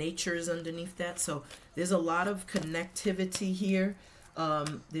 Nature is underneath that. So there's a lot of connectivity here.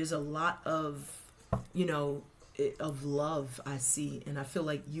 There's a lot of, you know, of love I see. And I feel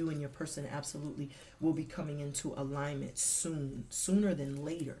like you and your person absolutely will be coming into alignment soon, sooner than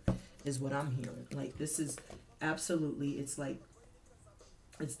later. Is what I'm hearing. Like, this is absolutely, it's like,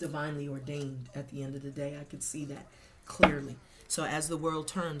 it's divinely ordained at the end of the day. I could see that clearly. So as the world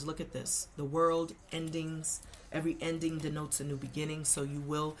turns, look at this. The world endings, every ending denotes a new beginning. So you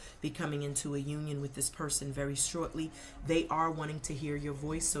will be coming into a union with this person very shortly. They are wanting to hear your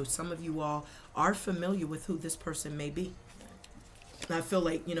voice. So some of you all are familiar with who this person may be. And I feel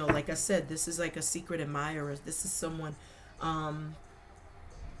like, you know, like I said, this is like a secret admirer. This is someone,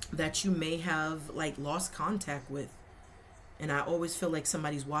 that you may have like lost contact with. And I always feel like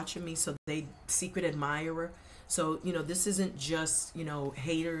somebody's watching me, so they secret admirer. So, you know, this isn't just, you know,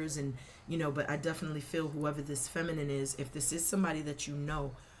 haters and, you know, but I definitely feel whoever this feminine is, if this is somebody that you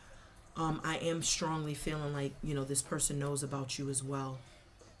know, I am strongly feeling like, you know, this person knows about you as well.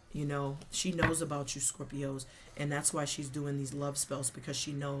 You know, she knows about you, Scorpios, and that's why she's doing these love spells, because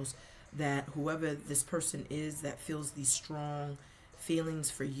she knows that whoever this person is that feels these strong feelings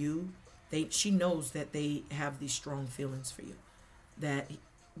for you, she knows that they have these strong feelings for you, that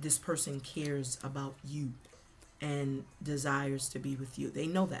this person cares about you and desires to be with you. They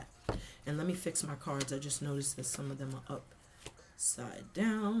know that. And let me fix my cards. I just noticed that some of them are upside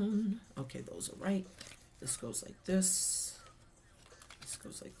down. Okay, those are right. This goes like this. This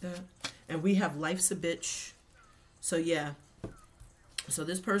goes like that. And we have life's a bitch. So yeah, so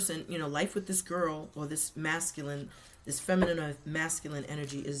this person, you know, life with this girl or this masculine, this feminine or masculine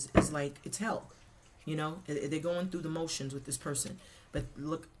energy is like, it's hell. You know, they're going through the motions with this person. But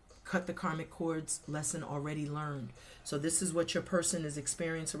look, cut the karmic cords, lesson already learned. So this is what your person is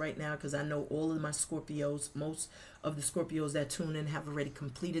experiencing right now, because I know all of my Scorpios, most of the Scorpios that tune in have already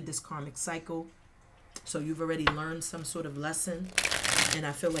completed this karmic cycle. So you've already learned some sort of lesson. And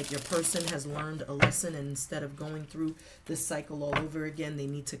I feel like your person has learned a lesson, and instead of going through this cycle all over again, they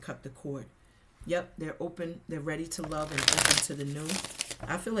need to cut the cord. Yep, they're open, they're ready to love and open to the new.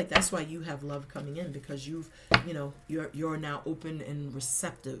 I feel like that's why you have love coming in, because you're now open and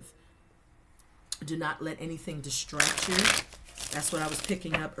receptive. Do not let anything distract you. That's what I was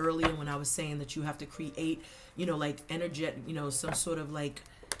picking up earlier when I was saying that you have to create, like energetic, some sort of like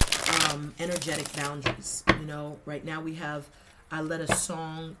energetic boundaries. Right now we have, I let a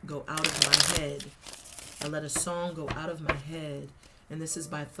song go out of my head. I let a song go out of my head. And this is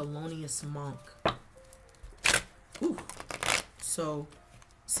by Thelonious Monk. Ooh. So,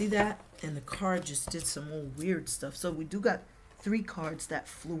 see that? And the card just did some old weird stuff. So we do got 3 cards that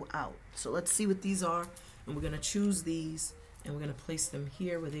flew out. So let's see what these are. And we're going to choose these. And we're going to place them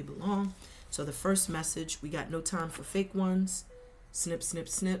here where they belong. So the first message, we got no time for fake ones. Snip, snip,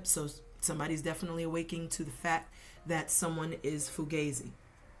 snip. So somebody's definitely awakening to the fact that someone is fugazi.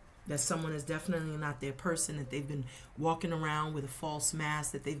 That someone is definitely not their person, that they've been walking around with a false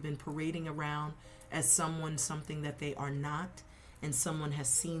mask, that they've been parading around as something that they are not, and someone has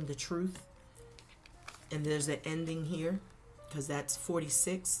seen the truth. And there's an ending here, because that's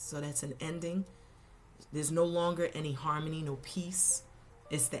 46, so that's an ending. There's no longer any harmony, no peace.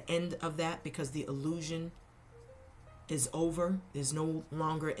 It's the end of that, because the illusion is over. There's no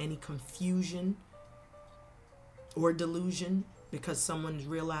longer any confusion or delusion, because someone's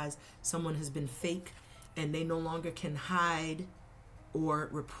realized someone has been fake, and they no longer can hide or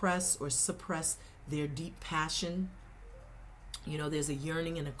repress or suppress their deep passion. There's a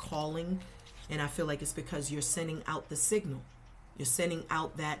yearning and a calling, and I feel like it's because you're sending out the signal. You're sending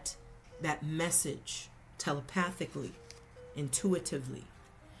out that message telepathically, intuitively.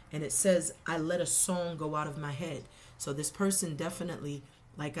 And it says, I let a song go out of my head. So this person definitely,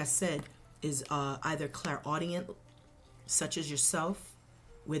 like I said, is either clairaudient, such as yourself,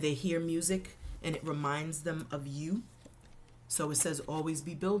 where they hear music and it reminds them of you. So it says always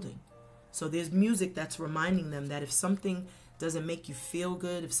be building. So there's music that's reminding them that if something doesn't make you feel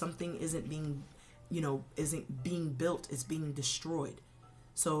good, if something isn't being built, it's being destroyed.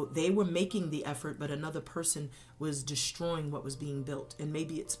 So they were making the effort, but another person was destroying what was being built. And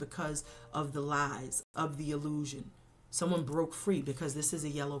maybe it's because of the lies, of the illusion. Someone broke free, because this is a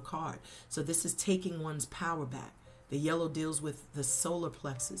yellow card. So this is taking one's power back. The yellow deals with the solar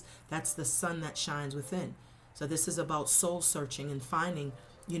plexus. That's the sun that shines within. So this is about soul searching and finding,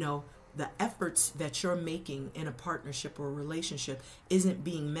 the efforts that you're making in a partnership or a relationship isn't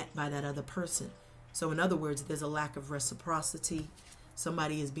being met by that other person. So in other words, there's a lack of reciprocity.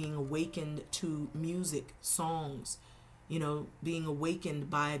 Somebody is being awakened to music, songs, being awakened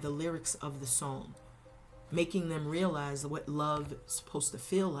by the lyrics of the song, making them realize what love is supposed to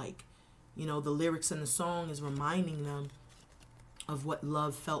feel like. The lyrics in the song is reminding them of what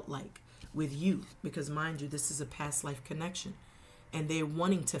love felt like with you, because mind you, this is a past life connection, and they're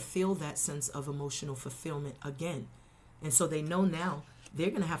wanting to feel that sense of emotional fulfillment again. And so they know now they're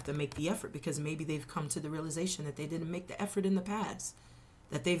going to have to make the effort, because maybe they've come to the realization that they didn't make the effort in the past,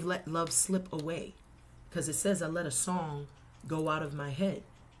 that they've let love slip away, because it says I let a song go out of my head.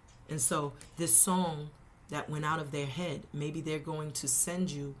 And so this song that went out of their head, maybe they're going to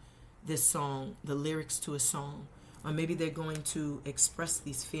send you this song, the lyrics to a song, or maybe they're going to express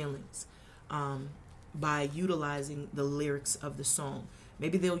these feelings by utilizing the lyrics of the song.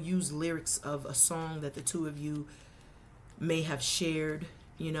 Maybe they'll use lyrics of a song that the two of you may have shared,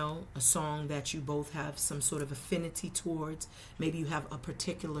 a song that you both have some sort of affinity towards. Maybe you have a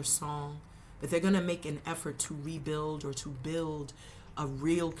particular song, but they're going to make an effort to rebuild or to build a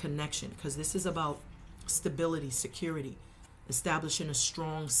real connection, because this is about stability, security, establishing a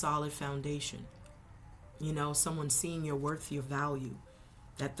strong, solid foundation. Someone seeing your worth, your value.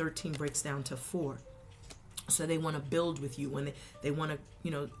 That 13 breaks down to 4. So they want to build with you, when they want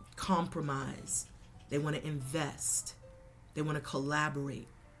to, compromise. They want to invest. They want to collaborate.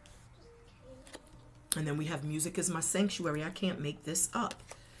 And then we have music is my sanctuary. I can't make this up.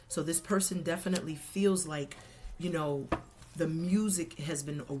 So this person definitely feels like, the music has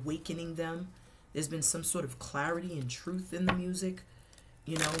been awakening them. There's been some sort of clarity and truth in the music.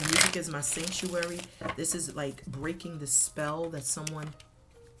 Music is my sanctuary. This is like breaking the spell that someone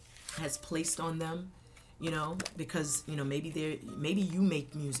has placed on them, because, maybe you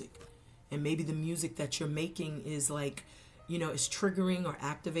make music, and maybe the music that you're making is like, is triggering or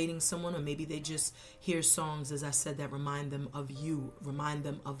activating someone, or maybe they just hear songs, as I said, that remind them of you, remind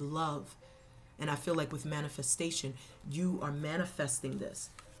them of love. And I feel like with manifestation, you are manifesting this.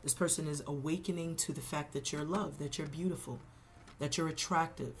 This person is awakening to the fact that you're loved, that you're beautiful, that you're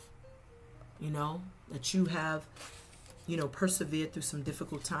attractive, that you have you know, persevered through some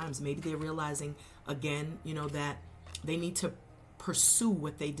difficult times. Maybe they're realizing again, you know, that they need to pursue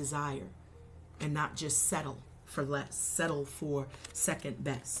what they desire and not just settle for less, settle for second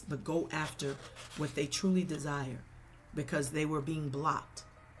best, but go after what they truly desire because they were being blocked.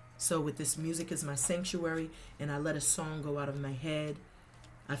 So with this music as my sanctuary, and I let a song go out of my head,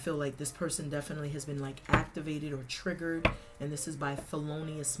 I feel like this person definitely has been like activated or triggered, and this is by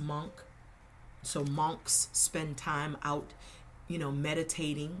Felonious Monk. So monks spend time out, you know,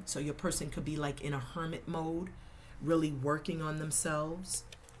 meditating. So your person could be like in a hermit mode, really working on themselves,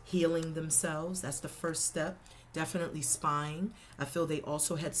 healing themselves. That's the first step. Definitely spying. I feel they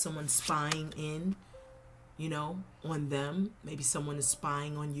also had someone spying in, you know, on them. Maybe someone is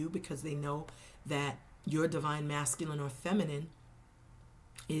spying on you because they know that your divine masculine or feminine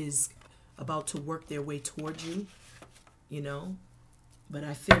is about to work their way towards you, you know. But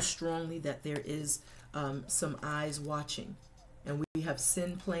I feel strongly that there is some eyes watching. And we have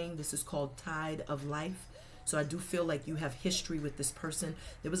sin playing. This is called Tide of Life. So I do feel like you have history with this person.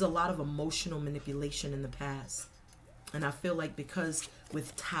 There was a lot of emotional manipulation in the past. And I feel like because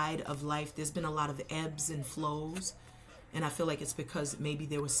with Tide of Life, there's been a lot of ebbs and flows. And I feel like it's because maybe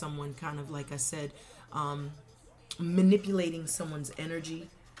there was someone kind of, like I said, manipulating someone's energy,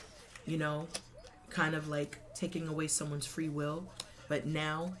 you know, kind of like taking away someone's free will. But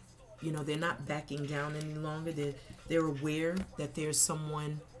now, you know, they're not backing down any longer. They're aware that there's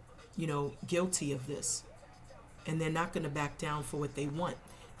someone, you know, guilty of this. And they're not going to back down for what they want.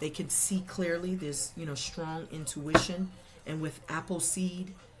 They can see clearly. There's, you know, strong intuition. And with apple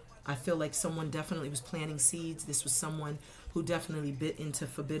seed, I feel like someone definitely was planting seeds. This was someone who definitely bit into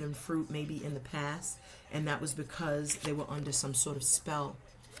forbidden fruit maybe in the past. And that was because they were under some sort of spell.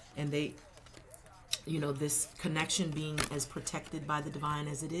 And they, you know, this connection being as protected by the divine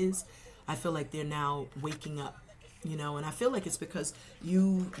as it is, I feel like they're now waking up, you know. And I feel like it's because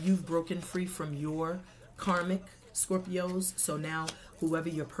you've broken free from your karmic Scorpios. So now whoever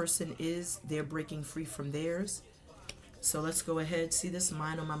your person is, they're breaking free from theirs. So let's go ahead. See this?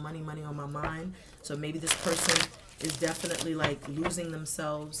 Mind on my money, money on my mind. So maybe this person is definitely like losing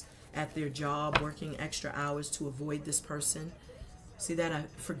themselves at their job, working extra hours to avoid this person. See that?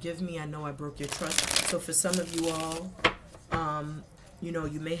 Forgive me, I know I broke your trust. So for some of you all, you know,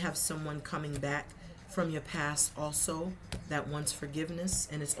 you may have someone coming back from your past also that wants forgiveness,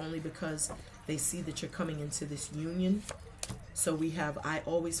 and it's only because they see that you're coming into this union. So we have, I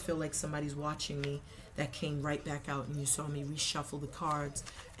always feel like somebody's watching me that came right back out, and you saw me reshuffle the cards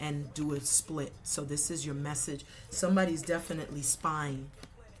and do a split. So this is your message. Somebody's definitely spying.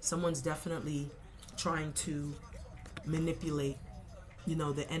 Someone's definitely trying to manipulate, you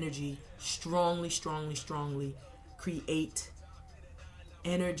know, the energy. Strongly, strongly, strongly create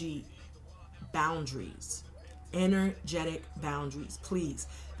energy boundaries, energetic boundaries, please,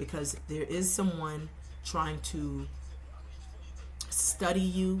 because there is someone trying to study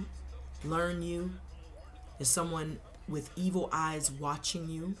you, learn you. There's someone with evil eyes watching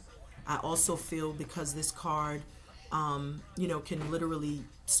you. I also feel because this card, you know, can literally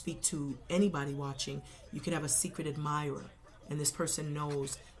speak to anybody watching. You could have a secret admirer, and this person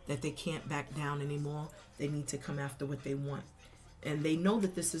knows that they can't back down anymore. They need to come after what they want. And they know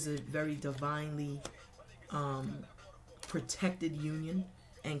that this is a very divinely protected union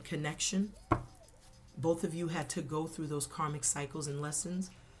and connection. Both of you had to go through those karmic cycles and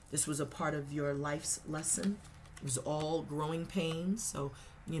lessons. This was a part of your life's lesson. It was all growing pains. So,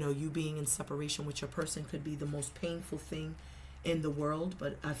 you know, you being in separation with your person could be the most painful thing in the world.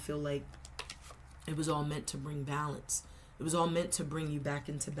 But I feel like it was all meant to bring balance. It was all meant to bring you back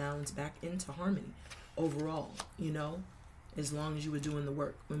into balance, back into harmony overall, you know, as long as you were doing the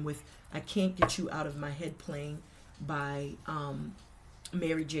work. And with I Can't Get You Out of My Head playing by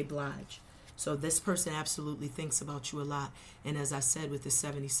Mary J. Blige. So this person absolutely thinks about you a lot. And as I said, with the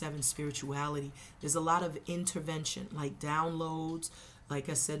 77 spirituality, there's a lot of intervention, like downloads, like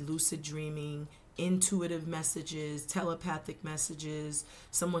I said, lucid dreaming, intuitive messages, telepathic messages.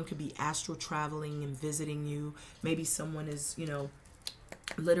 Someone could be astral traveling and visiting you. Maybe someone is, you know,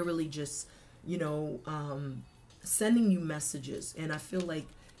 literally just, you know, sending you messages. And I feel like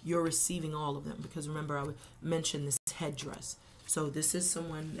you're receiving all of them, because remember I mentioned this headdress. So this is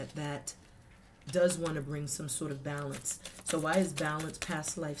someone that does want to bring some sort of balance. So why is balance,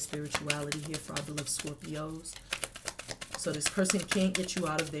 past life spirituality here for our beloved Scorpios? So this person can't get you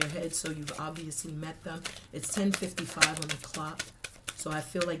out of their head, so you've obviously met them. It's 10:55 on the clock. So I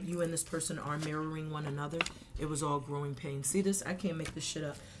feel like you and this person are mirroring one another. It was all growing pain. See this? I can't make this shit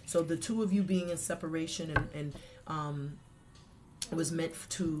up. So the two of you being in separation and It was meant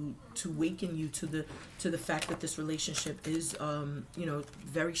to waken you to the fact that this relationship is you know,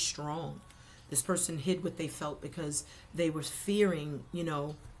 very strong. This person hid what they felt because they were fearing, you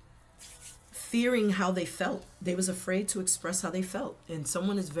know, fearing how they felt. They was afraid to express how they felt. And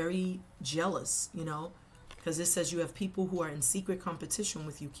someone is very jealous, you know, because it says you have people who are in secret competition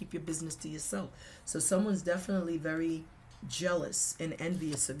with you. Keep your business to yourself. So someone's definitely very jealous and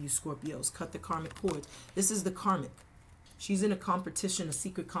envious of you, Scorpios. Cut the karmic cords. This is the karmic. She's in a competition, a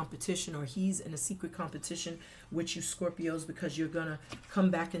secret competition, or he's in a secret competition with you, Scorpios, because you're going to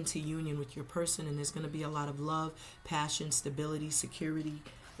come back into union with your person, and there's going to be a lot of love, passion, stability, security.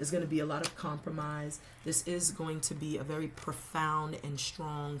 There's going to be a lot of compromise. This is going to be a very profound and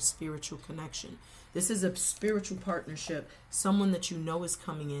strong spiritual connection. This is a spiritual partnership. Someone that you know is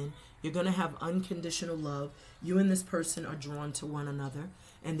coming in. You're going to have unconditional love. You and this person are drawn to one another.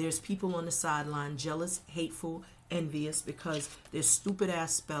 And there's people on the sideline, jealous, hateful, envious, because their stupid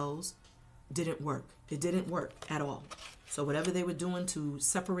ass spells didn't work. It didn't work at all. So whatever they were doing to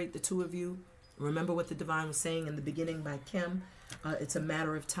separate the two of you, remember what the divine was saying in the beginning by Kim, it's a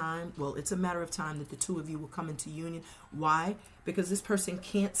matter of time. Well, it's a matter of time that the two of you will come into union. Why? Because this person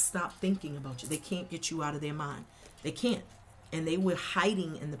can't stop thinking about you. They can't get you out of their mind. They can't. And they were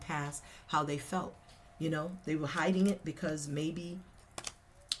hiding in the past how they felt. You know, they were hiding it because maybe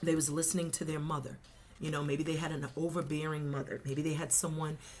they was listening to their mother. You know, maybe they had an overbearing mother. Maybe they had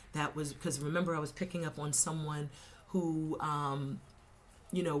someone that was, because remember I was picking up on someone who,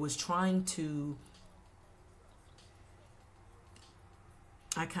 you know, was trying to,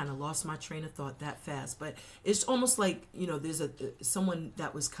 I kind of lost my train of thought that fast, but it's almost like, you know, there's someone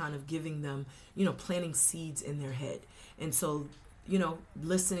that was kind of giving them, you know, planting seeds in their head. And so, you know,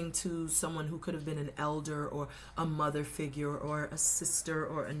 listening to someone who could have been an elder or a mother figure or a sister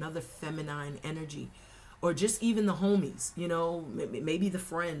or another feminine energy, or just even the homies, you know, maybe the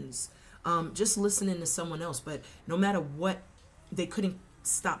friends, just listening to someone else. But no matter what, they couldn't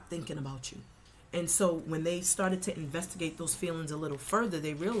stop thinking about you. And so when they started to investigate those feelings a little further,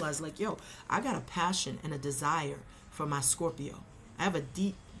 they realized, like, yo, I got a passion and a desire for my Scorpio. I have a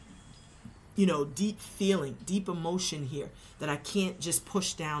deep, you know, deep feeling, deep emotion here that I can't just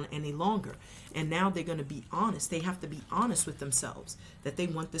push down any longer. And now they're going to be honest. They have to be honest with themselves that they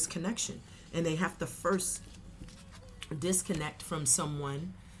want this connection. And they have to first disconnect from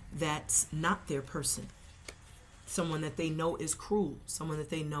someone that's not their person. Someone that they know is cruel. Someone that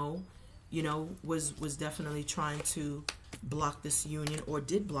they know, you know, was definitely trying to block this union or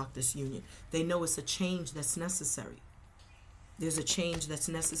did block this union. They know it's a change that's necessary. There's a change that's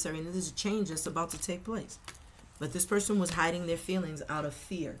necessary, and there's a change that's about to take place. But this person was hiding their feelings out of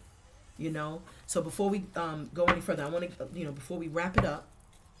fear, you know. So before we go any further, I want to, you know, before we wrap it up,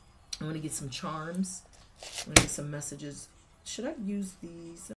 I want to get some charms. I want to get some messages. Should I use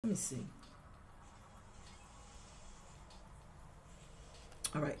these? Let me see.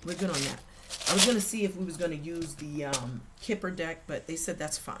 All right, we're good on that. I was going to see if we was going to use the Kipper deck, but they said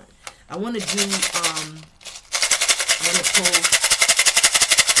that's fine. I want to do, I want to pull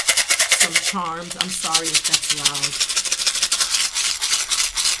some charms. I'm sorry if that's loud.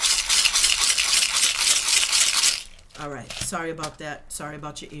 All right, sorry about that. Sorry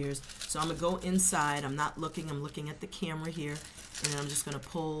about your ears. So I'm going to go inside. I'm not looking. I'm looking at the camera here, and I'm just going to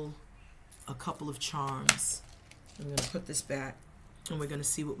pull a couple of charms. I'm going to put this back, and we're going to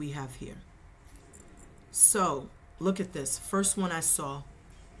see what we have here. So look at this. First one I saw.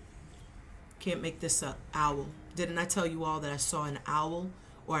 Can't make this up. Owl. Didn't I tell you all that I saw an owl,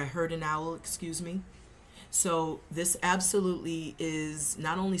 or I heard an owl, excuse me? So this absolutely is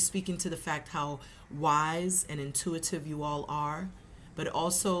not only speaking to the fact how wise and intuitive you all are, but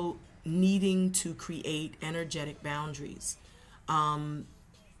also needing to create energetic boundaries,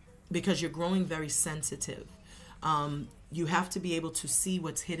 because you're growing very sensitive. You have to be able to see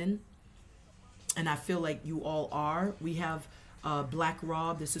what's hidden, and I feel like you all are. We have Black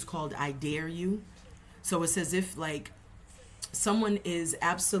Rob. This is called I Dare You. So it's as if like someone is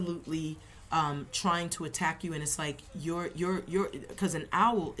absolutely trying to attack you, and it's like you're because an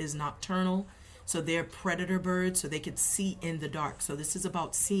owl is nocturnal, so they're predator birds, so they could see in the dark. So this is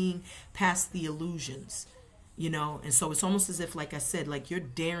about seeing past the illusions, you know. And so it's almost as if, like I said, like you're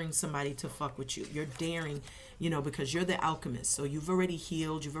daring somebody to fuck with you. You're daring, you know, because you're the alchemist. So you've already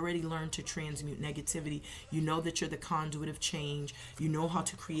healed. You've already learned to transmute negativity. You know that you're the conduit of change. You know how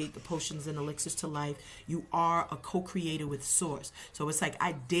to create the potions and elixirs to life. You are a co-creator with source. So it's like,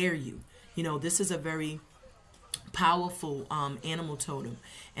 I dare you. You know, this is a very powerful animal totem.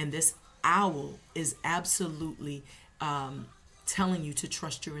 And this owl is absolutely telling you to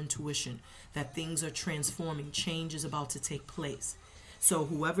trust your intuition, that things are transforming, change is about to take place. So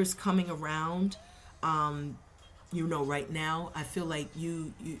whoever's coming around, you know, right now, I feel like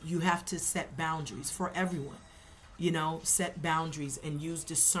you have to set boundaries for everyone. You know, set boundaries and use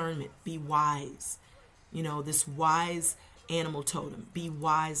discernment. Be wise. You know, this wise animal totem. Be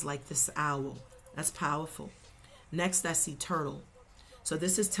wise like this owl. That's powerful. Next, I see turtle. So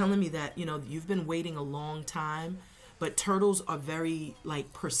this is telling me that, you know, you've been waiting a long time, but turtles are very,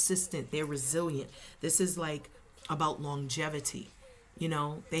 like, persistent. They're resilient. This is, like, about longevity. You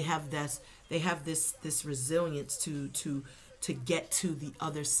know, they have this resilience to get to the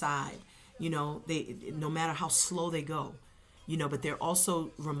other side. You know, no matter how slow they go, you know, but they're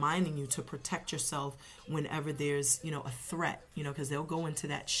also reminding you to protect yourself whenever there's, you know, a threat, you know, because they'll go into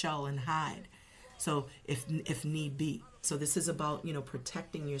that shell and hide. So if need be. So this is about, you know,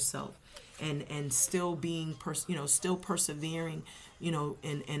 protecting yourself and still being, still persevering, you know,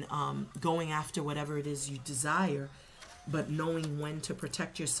 and going after whatever it is you desire, but knowing when to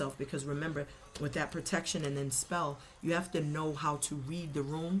protect yourself. Because remember, with that protection and then spell, you have to know how to read the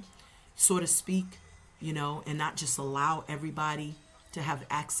room, so to speak, you know, and not just allow everybody to have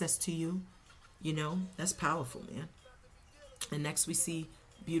access to you. You know, that's powerful, man. And next we see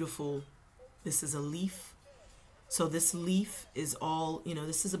beautiful, this is a leaf. So this leaf is all, you know,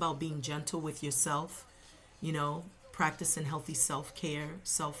 this is about being gentle with yourself, you know, practicing healthy self-care,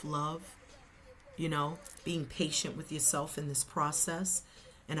 self-love, you know, being patient with yourself in this process.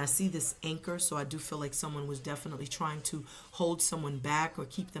 And I see this anchor, so I do feel like someone was definitely trying to hold someone back or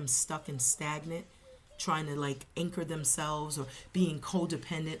keep them stuck and stagnant, trying to, like, anchor themselves or being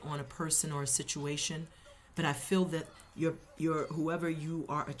codependent on a person or a situation. But I feel that your whoever you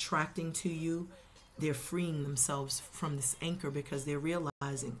are attracting to you, they're freeing themselves from this anchor because they're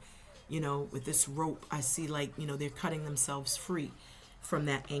realizing, you know, with this rope, I see, like, you know, they're cutting themselves free from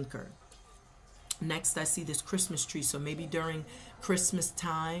that anchor. Next, I see this Christmas tree. So maybe during Christmas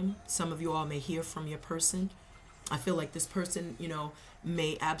time, some of you all may hear from your person. I feel like this person, you know,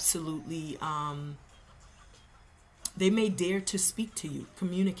 may absolutely, they may dare to speak to you,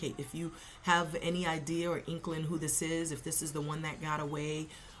 communicate. If you have any idea or inkling who this is, if this is the one that got away,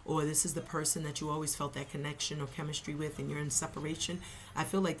 or this is the person that you always felt that connection or chemistry with and you're in separation, I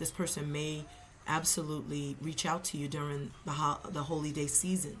feel like this person may absolutely reach out to you during the holy day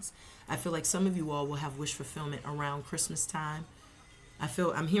seasons. I feel like some of you all will have wish fulfillment around Christmas time.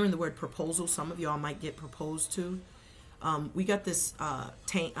 I'm hearing the word proposal. Some of y'all might get proposed to. We got this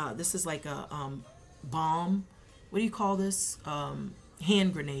this is like a bomb. What do you call this?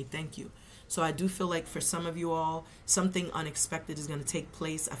 Hand grenade. Thank you. So I do feel like for some of you all, something unexpected is going to take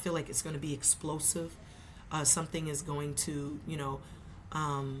place. I feel like it's going to be explosive. Something is going to, you know,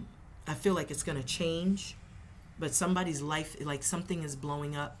 I feel like it's going to change. But somebody's life, like something is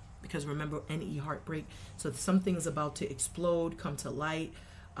blowing up. Because remember, NE heartbreak. So something's about to explode, come to light.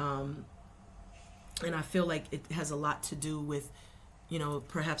 And I feel like it has a lot to do with, you know,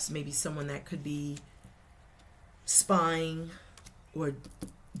 perhaps maybe someone that could be spying or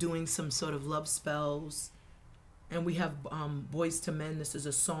doing some sort of love spells. And we have Boys to Men. This is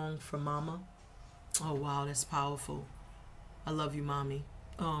a song for Mama. Oh, wow, that's powerful. I love you, Mommy.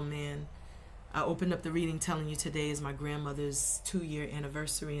 Oh, man. I opened up the reading telling you today is my grandmother's 2-year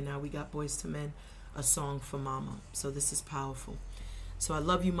anniversary, and now we got Boys to Men, a song for Mama. So this is powerful. So I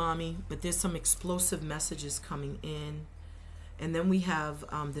love you, Mommy, but there's some explosive messages coming in. And then we have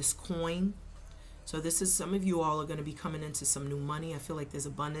this coin. So this is, some of you all are going to be coming into some new money. I feel like there's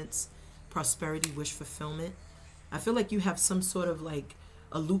abundance, prosperity, wish fulfillment. I feel like you have some sort of like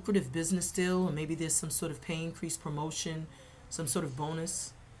a lucrative business deal, or maybe there's some sort of pay increase, promotion, some sort of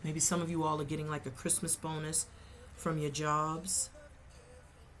bonus. Maybe some of you all are getting like a Christmas bonus from your jobs.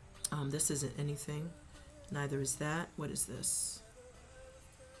 This isn't anything. Neither is that. What is this?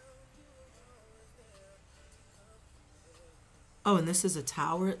 Oh, and this is a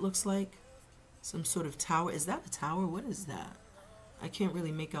tower, it looks like. Some sort of tower. Is that a tower? What is that? I can't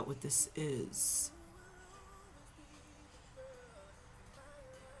really make out what this is.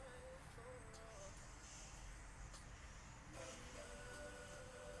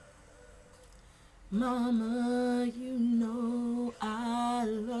 Mama, you know I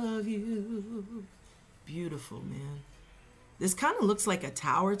love you. Beautiful, man. This kind of looks like a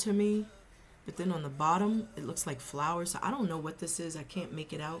tower to me, but then on the bottom, it looks like flowers. So I don't know what this is. I can't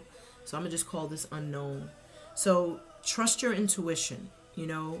make it out. So I'm going to just call this unknown. So trust your intuition, you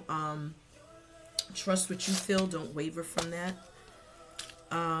know. Trust what you feel. Don't waver from that.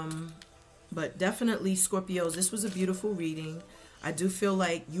 But definitely, Scorpios, this was a beautiful reading. I do feel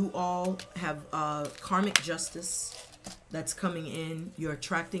like you all have karmic justice that's coming in. You're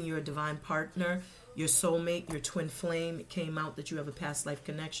attracting your divine partner, your soulmate, your twin flame. It came out that you have a past life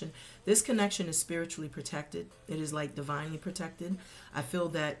connection. This connection is spiritually protected. It is like divinely protected. I feel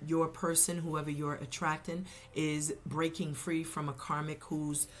that your person, whoever you're attracting, is breaking free from a karmic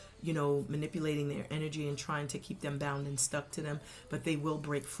who's, you know, manipulating their energy and trying to keep them bound and stuck to them. But they will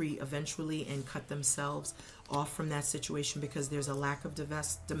break free eventually and cut themselves off from that situation because there's a lack of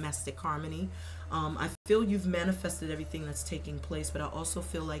domestic harmony. I feel you've manifested everything that's taking place, but I also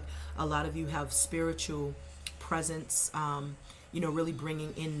feel like a lot of you have spiritual presence, you know, really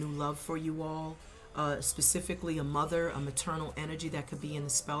bringing in new love for you all. Specifically a mother, a maternal energy that could be in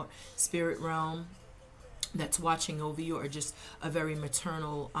the spirit realm that's watching over you, or just a very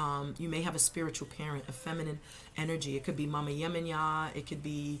maternal, you may have a spiritual parent, a feminine energy. It could be Mama Yemenya, it could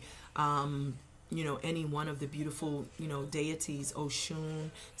be you know, any one of the beautiful, you know, deities, Oshun,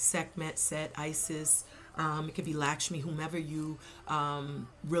 Sekhmet, Set, Isis. It could be Lakshmi, whomever you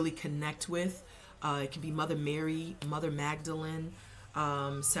really connect with. It could be Mother Mary, Mother Magdalene,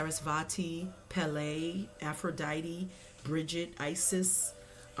 Sarasvati, Pele, Aphrodite, Bridget, Isis,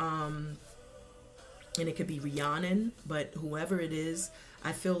 and it could be Rhiannon. But whoever it is,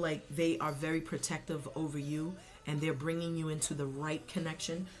 I feel like they are very protective over you, and they're bringing you into the right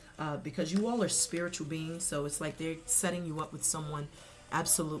connection. Because you all are spiritual beings, so it's like they're setting you up with someone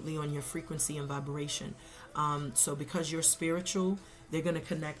absolutely on your frequency and vibration. So because you're spiritual, they're going to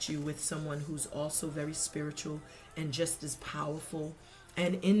connect you with someone who's also very spiritual and just as powerful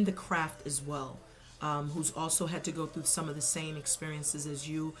and in the craft as well, who's also had to go through some of the same experiences as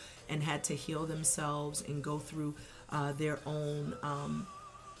you and had to heal themselves and go through their own,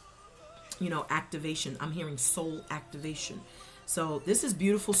 you know, activation. I'm hearing soul activation. So this is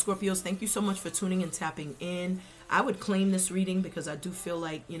beautiful, Scorpios. Thank you so much for tuning and tapping in. I would claim this reading because I do feel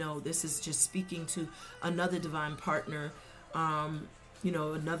like, you know, this is just speaking to another divine partner, you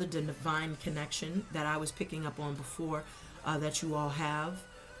know, another divine connection that I was picking up on before that you all have.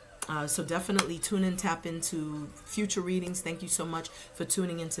 So definitely tune and tap into future readings. Thank you so much for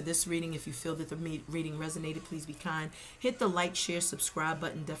tuning into this reading. If you feel that the reading resonated, please be kind. Hit the like, share, subscribe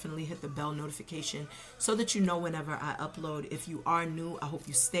button. Definitely hit the bell notification so that you know whenever I upload. If you are new, I hope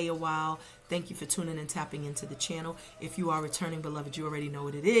you stay a while. Thank you for tuning and tapping into the channel. If you are returning, beloved, you already know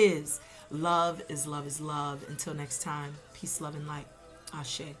what it is. Love is love is love. Until next time, peace, love, and light.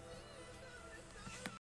 Ashe.